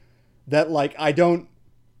failure that like I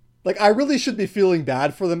really should be feeling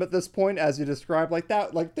bad for them at this point, as you described, like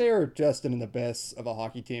that, like they're just in an abyss of a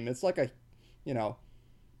hockey team. It's like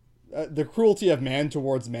the cruelty of man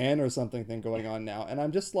towards man or something thing going on now, and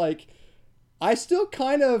I'm just like, I still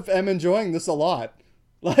kind of am enjoying this a lot.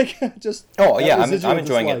 Like just I'm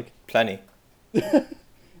enjoying it plenty.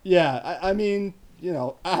 Yeah, I mean,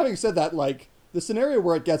 having said that, like the scenario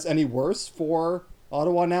where it gets any worse for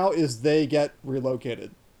Ottawa now is they get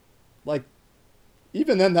relocated. Like,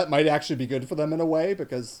 even then, that might actually be good for them in a way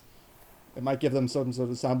because it might give them some sort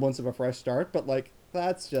of semblance of a fresh start. But like,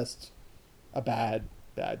 that's just a bad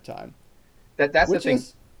time. That's the thing.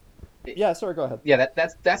 Yeah, sorry, go ahead. Yeah,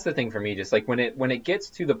 that's the thing for me. Just like when it gets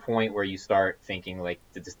to the point where you start thinking like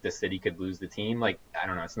the city could lose the team, like I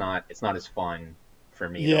don't know, it's not as fun for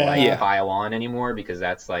me to pile on anymore, because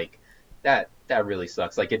that's like that really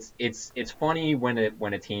sucks. Like it's funny when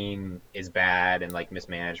a team is bad and like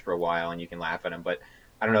mismanaged for a while and you can laugh at them, but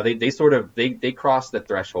I don't know, they crossed the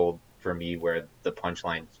threshold for me where the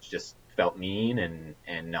punchline just felt mean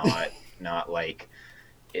and not like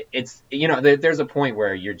it's there's a point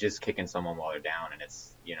where you're just kicking someone while they're down, and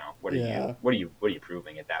it's what are you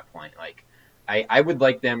proving at that point? Like I would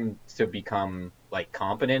like them to become like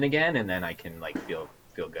competent again, and then I can like feel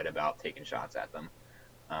good about taking shots at them.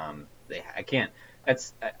 I can't.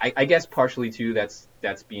 I guess partially too.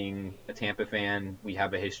 That's being a Tampa fan. We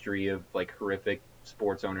have a history of like horrific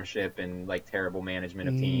sports ownership and like terrible management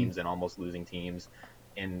of teams and almost losing teams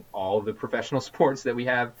in all of the professional sports that we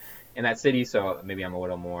have in that city. So maybe I'm a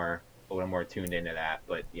little more tuned into that.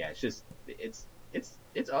 But yeah, it's just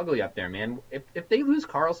it's ugly up there, man. If they lose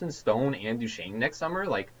Carlson, Stone, and Duchesne next summer,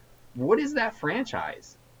 like what is that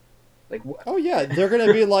franchise? Like what? Oh yeah, they're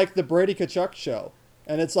gonna be like the Brady Tkachuk show.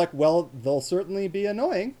 And it's like, well, they'll certainly be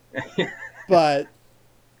annoying, but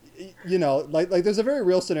like there's a very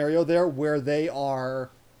real scenario there where they are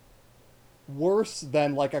worse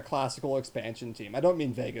than like a classical expansion team. I don't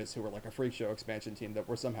mean Vegas, who were like a freak show expansion team that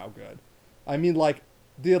were somehow good. I mean like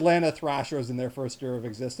the Atlanta Thrashers in their first year of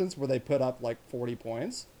existence, where they put up like 40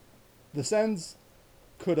 points. The Sens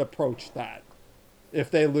could approach that if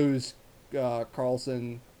they lose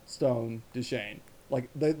Carlson, Stone, Duchesne. Like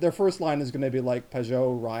their first line is going to be like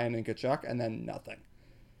Pajot, Ryan, and Tkachuk, and then nothing.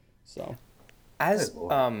 So, as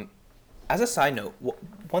As a side note,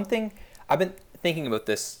 one thing I've been thinking about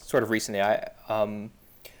this sort of recently.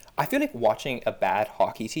 I feel like watching a bad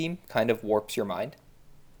hockey team kind of warps your mind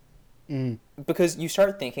Mm. because you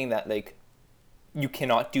start thinking that like you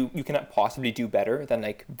cannot possibly do better than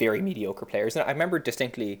like very mediocre players. And I remember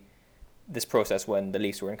distinctly this process when the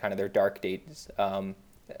Leafs were in kind of their dark days.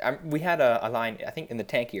 We had a line, I think, in the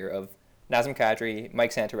tank year of Nazem Kadri,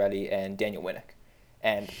 Mike Santorelli, and Daniel Winnick.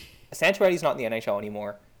 And Santorelli's not in the NHL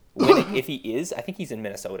anymore. Winnick, if he is, I think he's in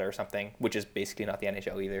Minnesota or something, which is basically not the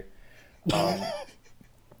NHL either.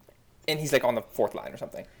 And he's like on the fourth line or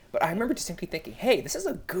something. But I remember distinctly thinking, hey, this is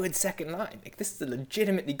a good second line. Like, this is a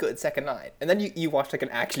legitimately good second line. And then you watch like an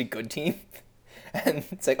actually good team, and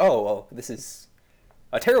it's like, oh, well, this is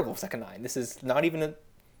a terrible second line. This is not even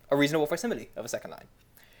a reasonable facsimile of a second line.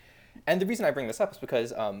 And the reason I bring this up is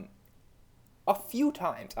because a few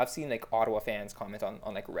times I've seen like Ottawa fans comment on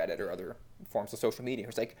like Reddit or other forms of social media.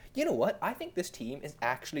 It's like, you know what? I think this team is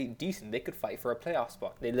actually decent. They could fight for a playoff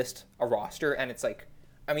spot. They list a roster, and it's like,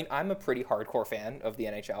 I mean, I'm a pretty hardcore fan of the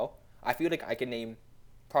NHL. I feel like I can name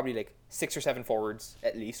probably like 6 or 7 forwards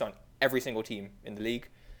at least on every single team in the league.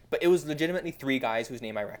 But it was legitimately 3 guys whose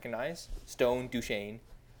name I recognize: Stone, Duchesne,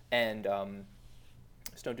 and Marian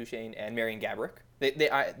Gaborik.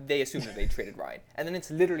 They assume that they traded Ryan, and then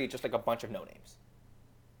it's literally just like a bunch of no names.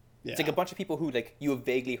 Yeah. It's like a bunch of people who like you have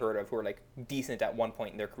vaguely heard of, who are like decent at one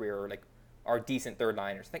point in their career, or like are decent third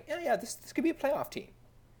liners. Like, yeah, this could be a playoff team,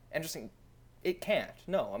 and just like, it can't.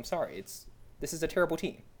 No, I'm sorry. This is a terrible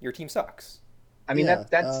team. Your team sucks. I mean, Yeah,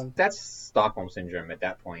 that's Stockholm syndrome at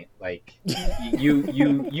that point. Like,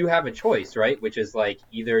 you have a choice, right? Which is like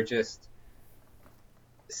either just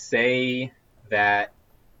say that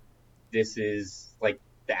this is like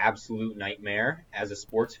the absolute nightmare as a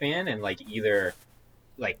sports fan, and like either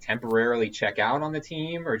like temporarily check out on the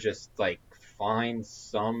team, or just like find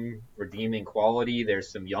some redeeming quality.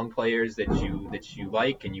 There's some young players that you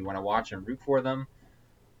like and you want to watch and root for them.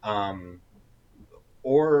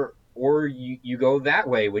 Or you go that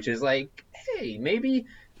way, which is like, hey, maybe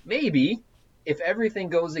if everything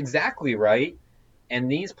goes exactly right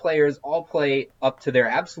and these players all play up to their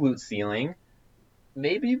absolute ceiling,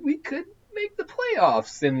 maybe we could make the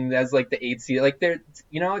playoffs and as like the 8th seed. Like, they're,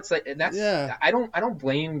 it's like, that's, Yeah. I don't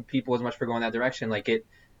blame people as much for going that direction. Like,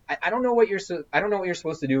 I don't know what you're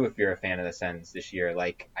supposed to do if you're a fan of the Sens this year.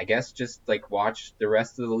 Like, I guess just like watch the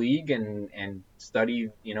rest of the league and study,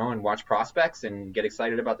 and watch prospects and get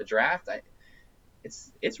excited about the draft.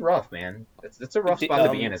 It's rough, man. It's a rough spot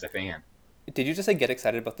to be in as a fan. Did you just say get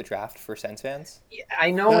excited about the draft for Sens fans? Yeah, I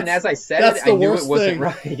know, and as I said that's it, the I knew worst it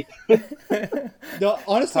wasn't thing. right. No,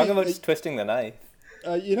 honestly, Talk about just twisting the knife.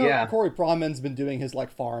 Yeah. Corey Promen's been doing his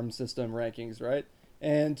like farm system rankings, right?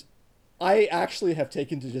 And I actually have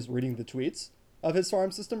taken to just reading the tweets of his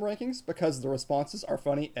farm system rankings because the responses are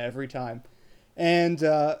funny every time. And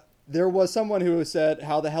there was someone who said,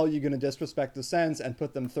 "How the hell are you going to disrespect the Sens and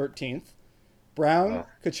put them 13th?" Brown,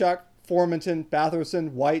 Kachuk, Formanton,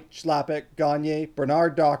 Batherson, White, Schlappick, Gagne,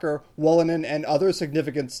 Bernard Docker, Wolonin, and other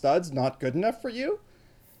significant studs not good enough for you?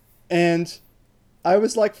 And I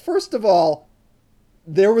was like, first of all,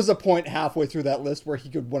 there was a point halfway through that list where he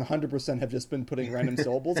could 100% have just been putting random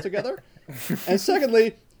syllables together. And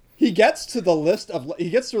secondly, he gets to like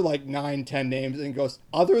 9-10 names and goes,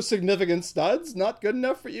 other significant studs not good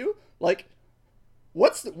enough for you? Like,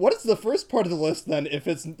 what is the first part of the list then if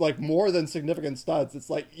it's like more than significant studs? It's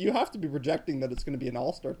like you have to be projecting that it's going to be an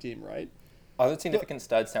all-star team, right? Other significant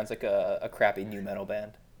studs sounds like a crappy new metal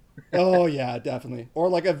band. Oh yeah, definitely. Or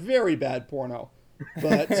like a very bad porno.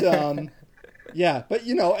 But yeah, but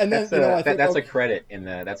and then I think that's a credit in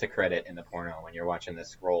the porno when you're watching the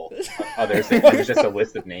scroll. Others, there's just a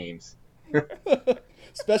list of names.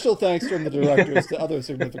 Special thanks from the directors to other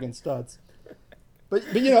significant studs. But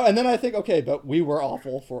and then I think, okay, but we were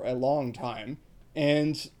awful for a long time,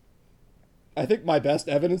 and I think my best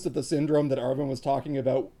evidence of the syndrome that Arvin was talking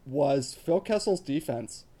about was Phil Kessel's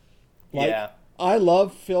defense. Like, Yeah. I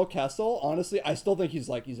love Phil Kessel. Honestly, I still think he's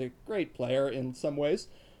a great player in some ways,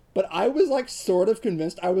 but I was like sort of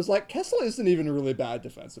convinced. I was like, Kessel isn't even really bad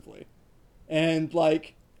defensively, and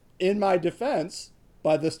like in my defense,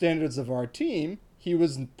 by the standards of our team, he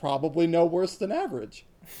was probably no worse than average,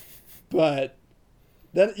 but.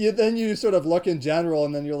 Then you sort of look in general,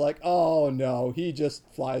 and then you're like, oh no, he just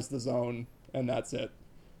flies the zone, and that's it.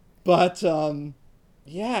 But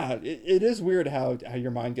yeah, it is weird how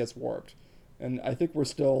your mind gets warped, and I think we're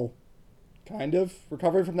still kind of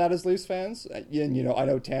recovering from that as Leafs fans. And I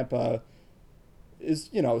know Tampa is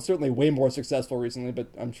certainly way more successful recently, but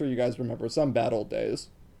I'm sure you guys remember some bad old days.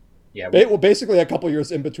 Yeah, Well, basically a couple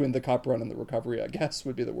years in between the cup run and the recovery, I guess,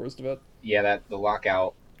 would be the worst of it. that the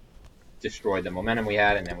lockout destroyed the momentum we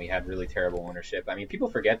had, and then we had really terrible ownership. I mean, people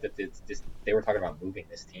forget that they were talking about moving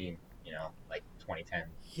this team, like 2010,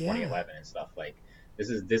 Yeah. 2011, and stuff. Like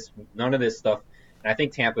this none of this stuff. And I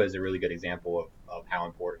think Tampa is a really good example of how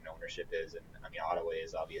important ownership is. And I mean, Ottawa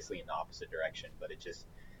is obviously in the opposite direction, but just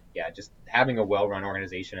having a well-run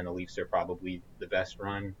organization, and the Leafs are probably the best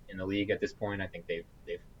run in the league at this point. I think they've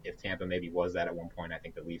if Tampa maybe was that at one point, I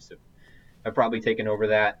think the Leafs have probably taken over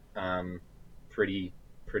that pretty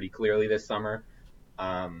clearly this summer.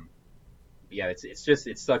 Um, yeah,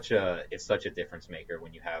 it's such a difference maker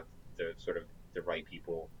when you have the sort of the right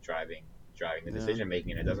people driving the Yeah. decision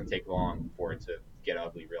making, and it doesn't take long for it to get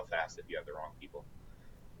ugly real fast if you have the wrong people.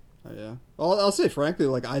 Yeah. I'll say frankly,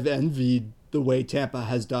 like I've envied the way Tampa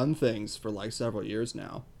has done things for like several years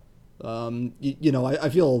now. I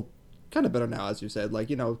feel kind of better now, as you said. Like,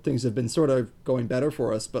 things have been sort of going better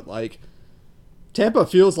for us, but like Tampa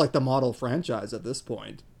feels like the model franchise at this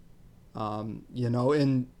point.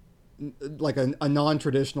 In like a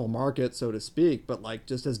non-traditional market, so to speak, but like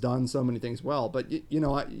just has done so many things well. But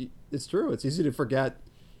it's true. It's easy to forget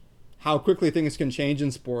how quickly things can change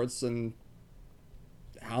in sports and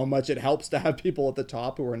how much it helps to have people at the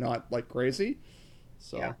top who are not like crazy. Yeah.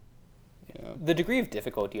 So, yeah. The degree of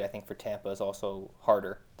difficulty I think for Tampa is also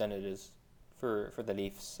harder than it is for the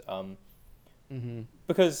Leafs.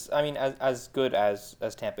 Because I mean, as good as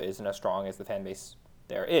Tampa is and as strong as the fan base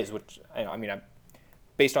there is, which I mean,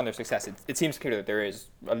 based on their success, it seems clear that there is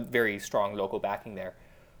a very strong local backing there.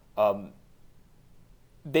 Um,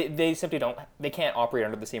 they simply they can't operate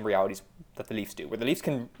under the same realities that the Leafs do, where the Leafs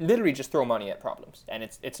can literally just throw money at problems, and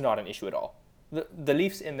it's not an issue at all. The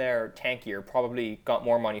Leafs in their tank year probably got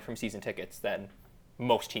more money from season tickets than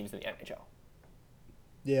most teams in the NHL,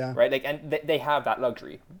 Yeah. right? Like, and they have that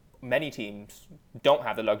luxury. Many teams don't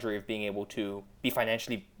have the luxury of being able to be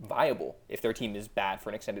financially viable if their team is bad for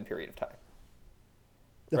an extended period of time.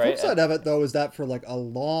 The Right? flip side of it, though, is that for like a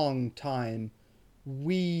long time,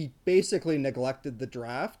 we basically neglected the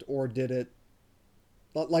draft or did it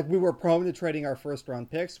like we were prone to trading our first round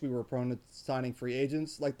picks. We were prone to signing free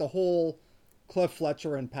agents. Like the whole Cliff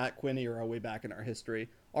Fletcher and Pat Quinn era way back in our history.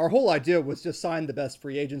 Our whole idea was just sign the best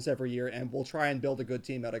free agents every year and we'll try and build a good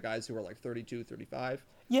team out of guys who are like 32, 35.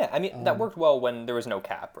 Yeah, I mean that worked well when there was no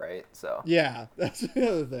cap, right? So Yeah, that's the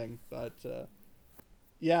other thing. But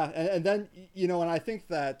yeah, and then and I think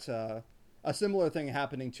that a similar thing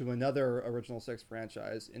happening to another Original Six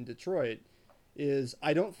franchise in Detroit is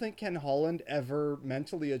I don't think Ken Holland ever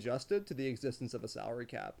mentally adjusted to the existence of a salary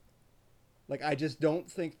cap. Like I just don't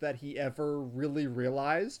think that he ever really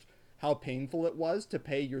realized how painful it was to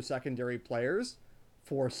pay your secondary players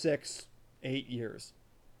for 6, 8 years.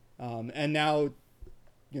 And now,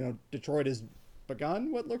 Detroit has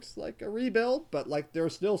begun what looks like a rebuild, but like they're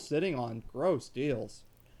still sitting on gross deals.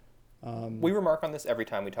 we remark on this every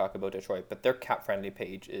time we talk about Detroit, but their cap friendly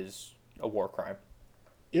page is a war crime.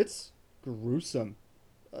 It's gruesome.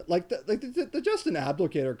 The Justin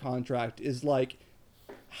Ablocator contract is like,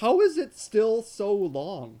 how is it still so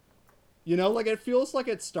long? Like it feels like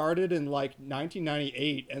it started in like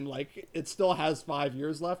 1998 and like it still has 5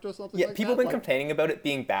 years left or something. Yeah, like people that. have been complaining about it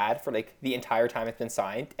being bad for like the entire time it's been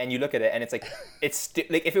signed, and you look at it and it's like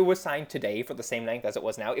like if it was signed today for the same length as it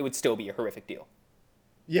was now, it would still be a horrific deal.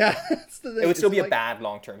 Yeah, It would still be a bad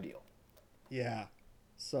long term deal. Yeah.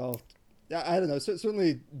 So, yeah, I don't know. So,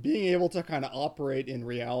 certainly being able to kind of operate in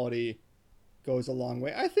reality goes a long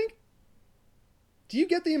way. I think. Do you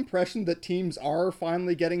get the impression that teams are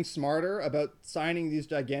finally getting smarter about signing these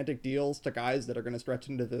gigantic deals to guys that are going to stretch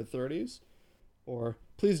into their 30s? Or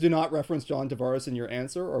please do not reference John Tavares in your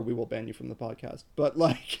answer, or we will ban you from the podcast. But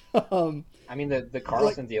like, I mean, the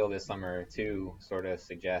Carlson deal this summer too sort of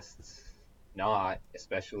suggests not,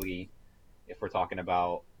 especially if we're talking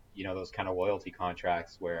about those kind of loyalty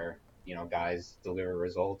contracts where guys deliver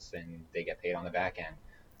results and they get paid on the back end.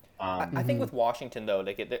 I think with Washington though,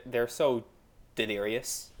 like they're so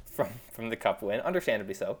delirious from the cup win,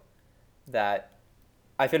 understandably so, that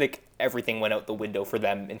I feel like everything went out the window for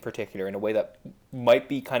them in particular in a way that might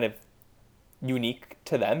be kind of unique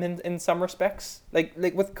to them in some respects. Like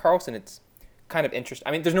with Carlson, it's kind of interesting.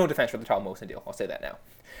 I mean, there's no defense for the Tom Wilson deal. I'll say that now.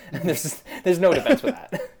 there's no defense for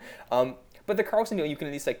that. But the Carlson deal, you can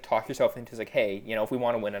at least like talk yourself into like, hey, if we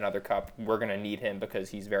want to win another cup, we're gonna need him because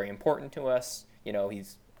he's very important to us.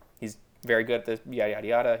 He's very good at this, yada yada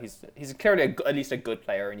yada. He's clearly at least a good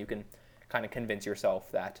player, and you can kind of convince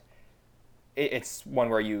yourself that it's one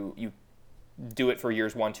where you do it for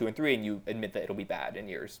years 1, 2, and 3, and you admit that it'll be bad in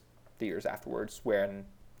the years afterwards, when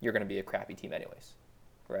you're going to be a crappy team anyways,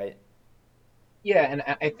 right? Yeah, and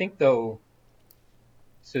I think though,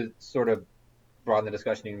 to sort of broaden the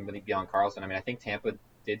discussion even beyond Carlson, I mean, I think Tampa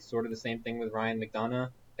did sort of the same thing with Ryan McDonough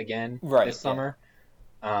again Right. this Yeah. summer.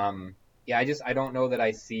 Yeah, I don't know that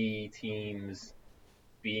I see teams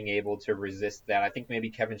being able to resist that. I think maybe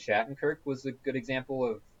Kevin Shattenkirk was a good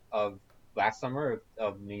example of last summer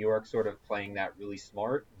of New York sort of playing that really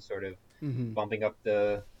smart and sort of Hmm. bumping up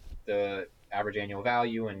the average annual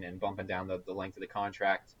value and bumping down the length of the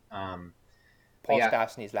contract. But Paul yeah,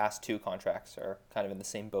 Stastny's last two contracts are kind of in the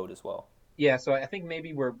same boat as well. yeah. So I think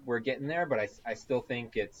maybe we're getting there, but I still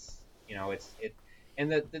think it's it.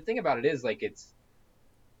 And the thing about it is like it's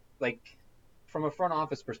like from a front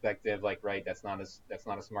office perspective, like right, that's not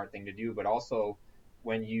a smart thing to do. But also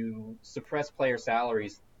when you suppress player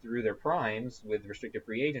salaries through their primes with restricted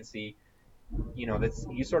free agency, that's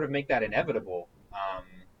you sort of make that inevitable.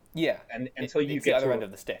 Yeah, And until you it's the get other to end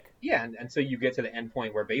of the stick. yeah, and until you get to the end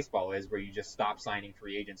point where baseball is, where you just stop signing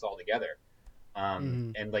free agents altogether,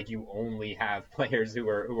 Hmm. and like you only have players who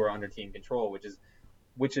are under team control,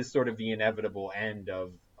 which is sort of the inevitable end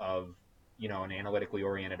of an analytically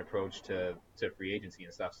oriented approach to free agency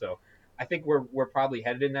and stuff. So I think we're probably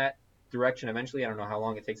headed in that direction eventually. I don't know how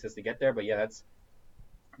long it takes us to get there, but yeah,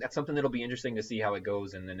 that's something that'll be interesting to see how it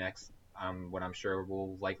goes in the next what I'm sure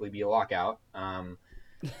will likely be a lockout.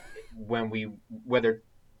 When we whether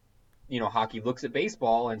hockey looks at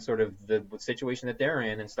baseball and sort of the situation that they're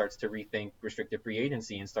in and starts to rethink restricted free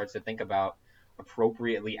agency and starts to think about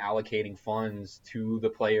appropriately allocating funds to the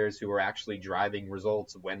players who are actually driving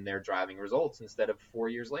results when they're driving results instead of 4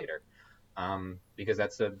 years later. Because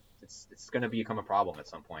it's going to become a problem at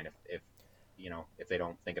some point if they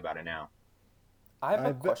don't think about it now. I have a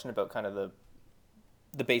I bet. question about kind of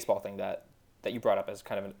the baseball thing that you brought up as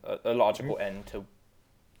kind of a Mm-hmm. logical end to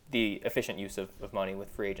the efficient use of money with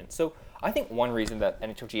free agents. So I think one reason that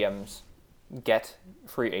NHL GMs get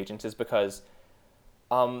free agents is because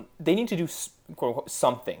they need to do quote unquote,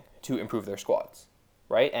 something to improve their squads,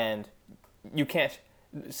 right? And you can't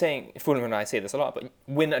Fulham and I say this a lot, but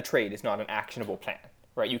win a trade is not an actionable plan,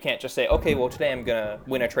 right? You can't just say, okay, well today I'm gonna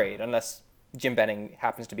win a trade unless Jim Benning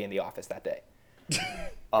happens to be in the office that day.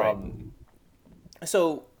 Right.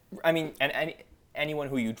 So I mean, and anyone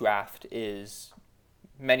who you draft is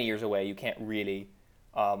many years away. You can't really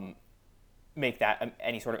make that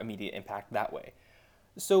any sort of immediate impact that way.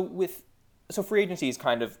 So with free agency is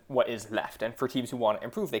kind of what is left, and for teams who want to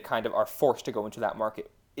improve, they kind of are forced to go into that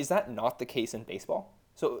market. Is that not the case in baseball?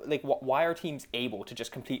 So like, why are teams able to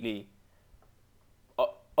just completely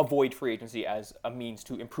avoid free agency as a means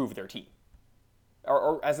to improve their team,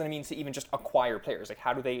 or as a means to even just acquire players? Like,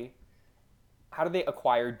 how do they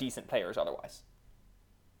acquire decent players otherwise?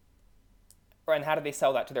 Or and how do they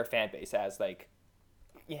sell that to their fan base as like,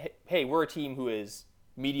 hey, we're a team who is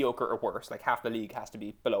mediocre or worse. Like half the league has to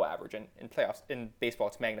be below average, and in playoffs in baseball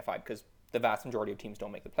it's magnified because the vast majority of teams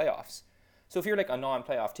don't make the playoffs. So if you're like a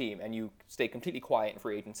non-playoff team and you stay completely quiet in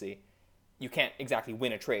free agency, you can't exactly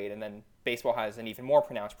win a trade. And then baseball has an even more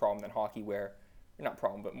pronounced problem than hockey, where not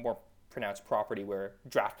problem, but more pronounced property where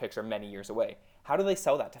draft picks are many years away. How do they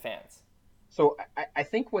sell that to fans? So I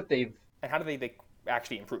think what they've And how do they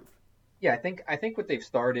actually improve? yeah I think what they've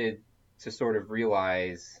started to sort of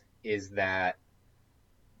realize is that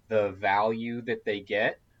the value that they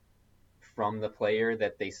get from the player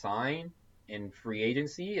that they sign in free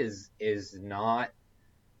agency is not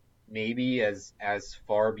maybe as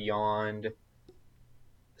far beyond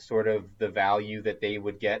sort of the value that they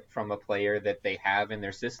would get from a player that they have in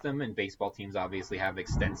their system. And baseball teams obviously have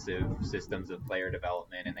extensive systems of player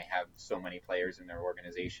development, and they have so many players in their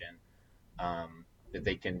organization that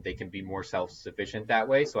they can be more self sufficient that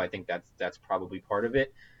way. So I think that's probably part of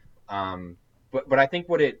it. But I think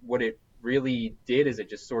what it really did is it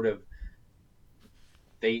just sort of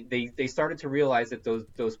they started to realize that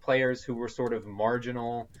those players who were sort of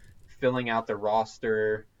marginal, filling out the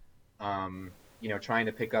roster, trying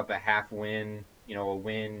to pick up a half win, a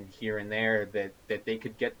win here and there, that they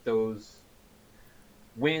could get those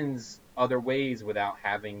wins other ways without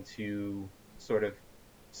having to sort of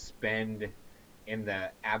spend in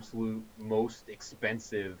the absolute most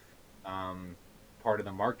expensive part of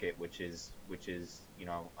the market, which is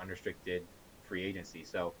unrestricted free agency.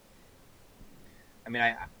 So I mean,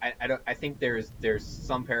 I don't I think there's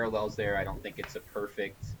some parallels there. I don't think it's a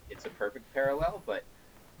perfect parallel, but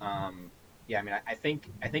yeah, I mean, I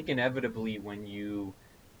think inevitably when you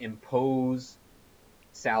impose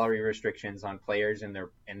salary restrictions on players in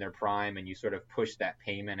their prime and you sort of push that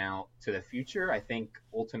payment out to the future, I think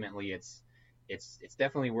ultimately it's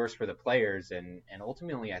definitely worse for the players and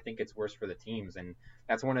ultimately I think it's worse for the teams, and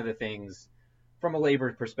that's one of the things from a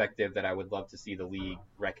labor perspective that I would love to see the league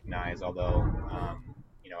recognize. Although,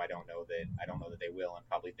 I don't know that they will, and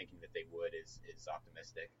probably thinking that they would is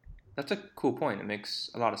optimistic. That's a cool point. It makes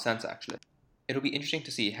a lot of sense, actually. It'll be interesting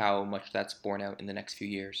to see how much that's borne out in the next few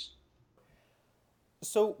years.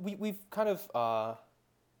 So we've kind of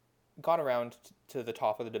got around to the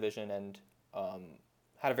top of the division and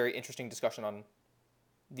had a very interesting discussion on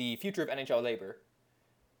the future of NHL labor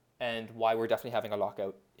and why we're definitely having a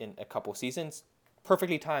lockout in a couple seasons.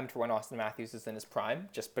 Perfectly timed for when Austin Matthews is in his prime,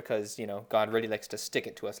 just because, God really likes to stick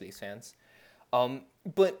it to us Leafs fans.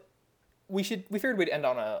 But we figured we'd end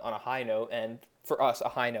on a high note, and for us, a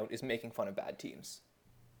high note is making fun of bad teams.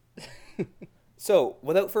 So,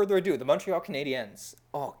 without further ado, the Montreal Canadiens.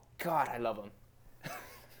 Oh, God, I love them.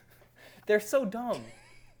 They're so dumb.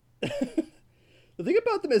 The thing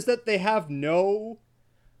about them is that they have no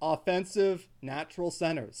offensive natural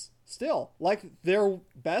centers. Still, like, their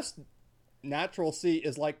best natural C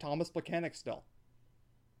is like Thomas Plekanec still.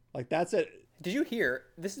 Like, that's it. Did you hear,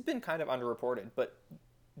 this has been kind of underreported, but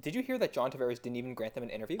did you hear that John Tavares didn't even grant them an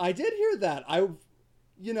interview? I did hear that. I'm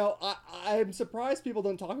surprised people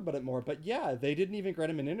don't talk about it more, but yeah, they didn't even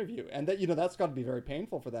grant him an interview. And that's got to be very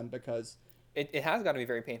painful for them because... It has got to be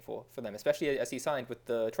very painful for them, especially as he signed with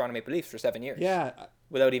the Toronto Maple Leafs for 7 years. Yeah.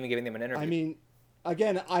 Without even giving them an interview. I mean,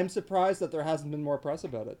 again, I'm surprised that there hasn't been more press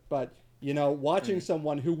about it. But, watching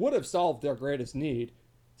someone who would have solved their greatest need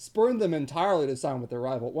spurn them entirely to sign with their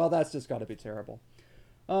rival, well, that's just got to be terrible.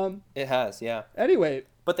 It has, yeah. Anyway.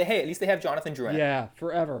 But at least they have Jonathan Drouin. Yeah,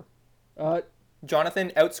 forever.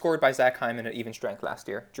 Jonathan outscored by Zach Hyman at even strength last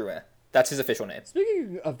year. Drouin. That's his official name.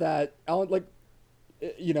 Speaking of that, Alan,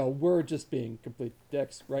 we're just being complete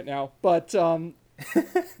dicks right now. But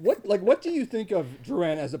what do you think of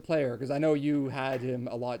Drouin as a player? Because I know you had him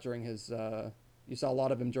a lot during his you saw a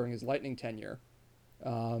lot of him during his Lightning tenure.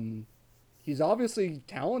 He's obviously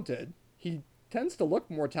talented. He tends to look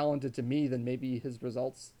more talented to me than maybe his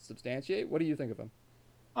results substantiate. What do you think of him?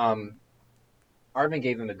 Arvin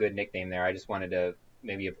gave him a good nickname there. I just wanted to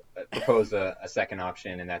maybe propose a second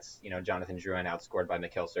option, and that's Jonathan Drouin outscored by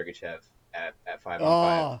Mikhail Sergachev at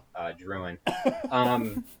 5-on-5. Drouin,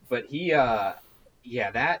 but he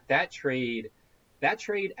that trade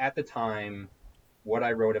at the time, what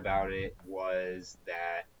I wrote about it was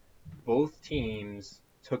that both teams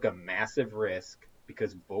took a massive risk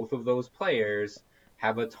because both of those players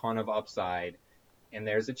have a ton of upside, and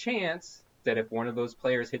there's a chance that if one of those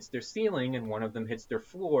players hits their ceiling and one of them hits their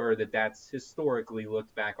floor, that's historically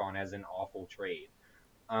looked back on as an awful trade.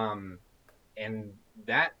 And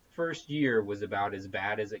that first year was about as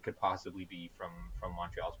bad as it could possibly be from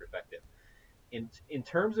Montreal's perspective. In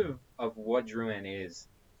terms of what Drouin is,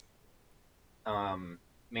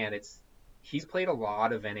 he's played a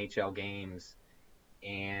lot of NHL games,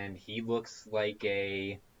 and he looks like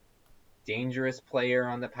a dangerous player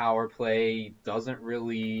on the power play, doesn't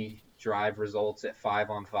really drive results at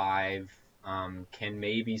 5-on-5, can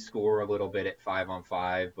maybe score a little bit at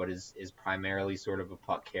 5-on-5, but is primarily sort of a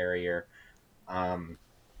puck carrier. I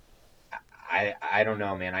don't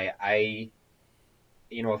know, man. A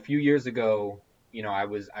few years ago, I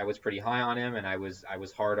was pretty high on him, and I was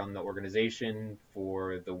hard on the organization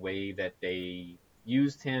for the way that they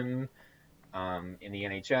used him in the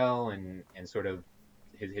NHL and sort of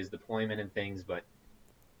his deployment and things, but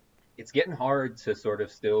it's getting hard to sort of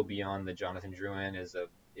still be on the Jonathan Drouin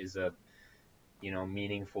is a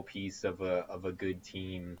meaningful piece of a good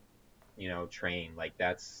team, train. Like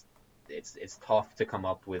it's tough to come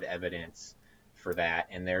up with evidence for that,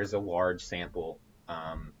 and there's a large sample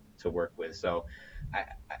to work with. So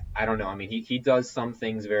I don't know. I mean, he does some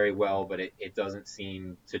things very well, but it doesn't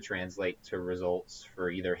seem to translate to results for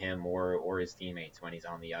either him or his teammates when he's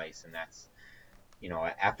on the ice, and that's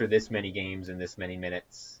after this many games and this many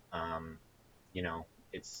minutes,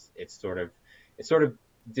 it's sort of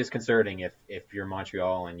disconcerting if you're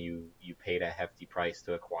Montreal and you paid a hefty price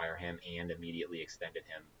to acquire him and immediately extended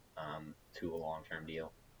him to a long-term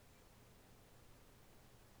deal.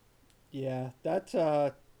 Yeah, that.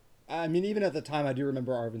 I mean, even at the time, I do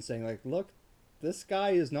remember Arvin saying, like, "Look, this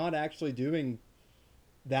guy is not actually doing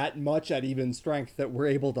that much at even strength that we're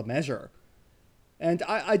able to measure." And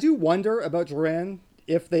I do wonder about Drouin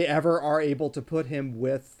if they ever are able to put him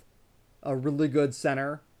with a really good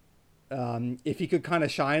center, if he could kind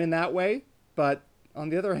of shine in that way. But on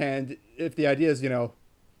the other hand, if the idea is,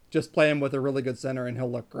 just play him with a really good center and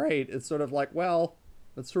he'll look great, it's sort of like, well,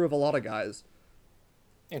 that's true of a lot of guys.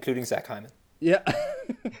 Including Zach Hyman. Yeah.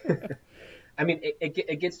 I mean,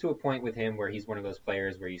 it gets to a point with him where he's one of those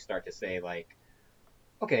players where you start to say,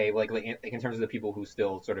 okay, like in terms of the people who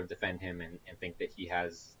still sort of defend him and think that he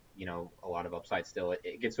has a lot of upside still.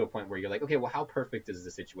 It gets to a point where you're like, okay, well, how perfect does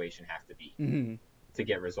the situation have to be Mm-hmm. to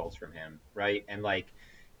get results from him, right? And like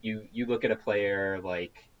you look at a player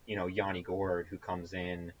like Yanni Gord who comes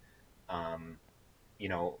in, um,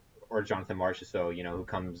 or Jonathan Marchessault, who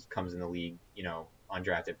comes in the league,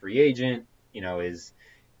 undrafted free agent,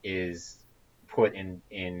 is put in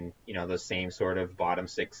those same sort of bottom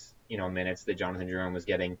six minutes that Jonathan Jerome was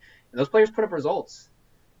getting, and those players put up results.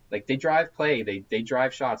 Like they drive play, they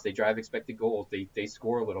drive shots, they drive expected goals, they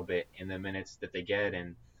score a little bit in the minutes that they get,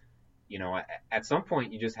 and at some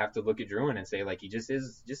point you just have to look at Drouin and say like he just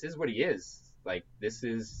is what he is. Like this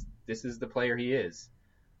is the player he is,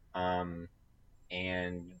 and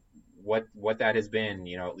what that has been,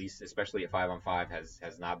 at least especially at 5-on-5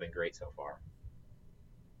 has not been great so far.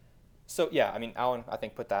 So yeah, I mean, Alan, I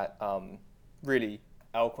think put that really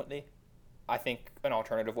eloquently. I think an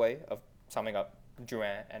alternative way of summing up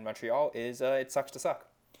Drouin and Montreal is it sucks to suck.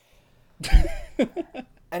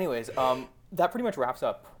 Anyways, that pretty much wraps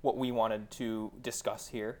up what we wanted to discuss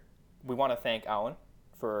here. We want to thank Alan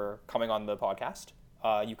for coming on the podcast.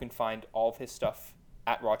 You can find all of his stuff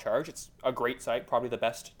at Raw Charge. It's a great site, probably the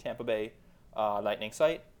best Tampa Bay Lightning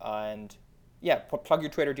site. And yeah, plug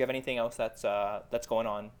your Twitter. Do you have anything else that's going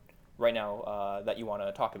on right now that you want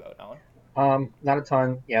to talk about, Alan? Not a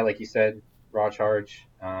ton. Yeah, like you said, Raw Charge.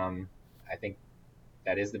 I think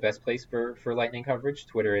that is the best place for Lightning coverage.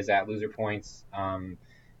 Twitter is at Loser Points.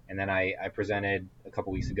 And then I presented a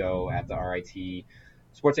couple weeks ago at the RIT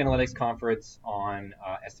Sports Analytics Conference on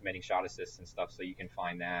estimating shot assists and stuff. So you can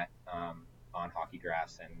find that on Hockey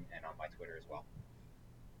Graphs and on my Twitter as well.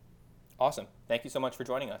 Awesome. Thank you so much for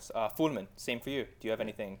joining us. Fuhlman, same for you. Do you have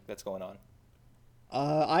anything that's going on?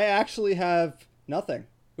 I actually have nothing,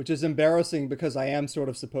 which is embarrassing because I am sort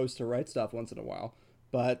of supposed to write stuff once in a while.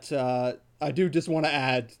 But I do just want to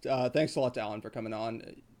add, thanks a lot to Alan for coming on.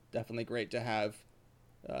 Definitely great to have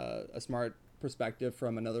a smart perspective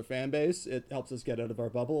from another fan base. It helps us get out of our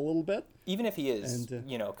bubble a little bit. Even if he is,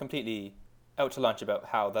 completely out to lunch about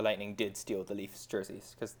how the Lightning did steal the Leafs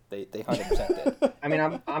jerseys, because they 100% did. I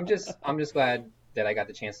mean, I'm just glad that I got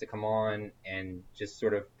the chance to come on and just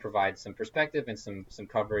sort of provide some perspective and some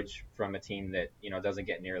coverage from a team that doesn't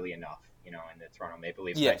get nearly enough in the Toronto Maple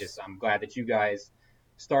Leafs. Yes. I'm glad that you guys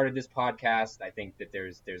started this podcast. I think that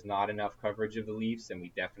there's not enough coverage of the Leafs, and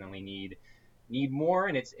we definitely need more.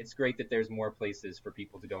 And it's great that there's more places for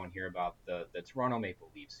people to go and hear about the Toronto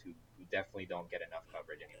Maple Leafs, who definitely don't get enough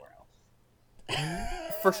coverage anywhere else.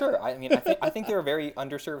 For sure. I mean, I think they're a very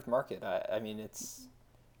underserved market. I mean, it's...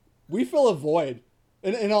 We fill a void.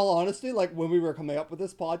 In all honesty, like when we were coming up with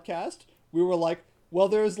this podcast, we were like, well,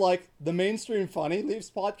 there's like the mainstream funny Leafs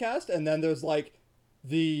podcast, and then there's like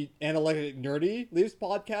the analytic nerdy Leafs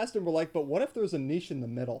podcast, and we're like, but what if there's a niche in the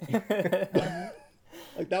middle?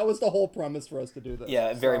 Like that was the whole premise for us to do this.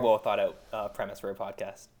 Yeah, very well thought out premise for a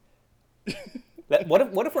podcast.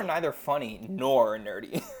 What if we're neither funny nor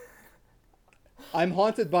nerdy? I'm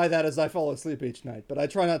haunted by that as I fall asleep each night, but I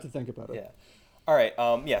try not to think about it. Yeah. All right.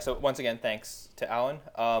 So once again, thanks to Alan.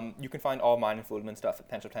 You can find all mine and Fuhlman stuff at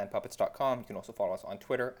penciltanpuppets.com. You can also follow us on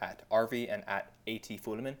Twitter at RV and at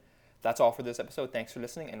ATFuhlman. That's all for this episode. Thanks for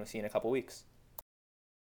listening, and we'll see you in a couple weeks.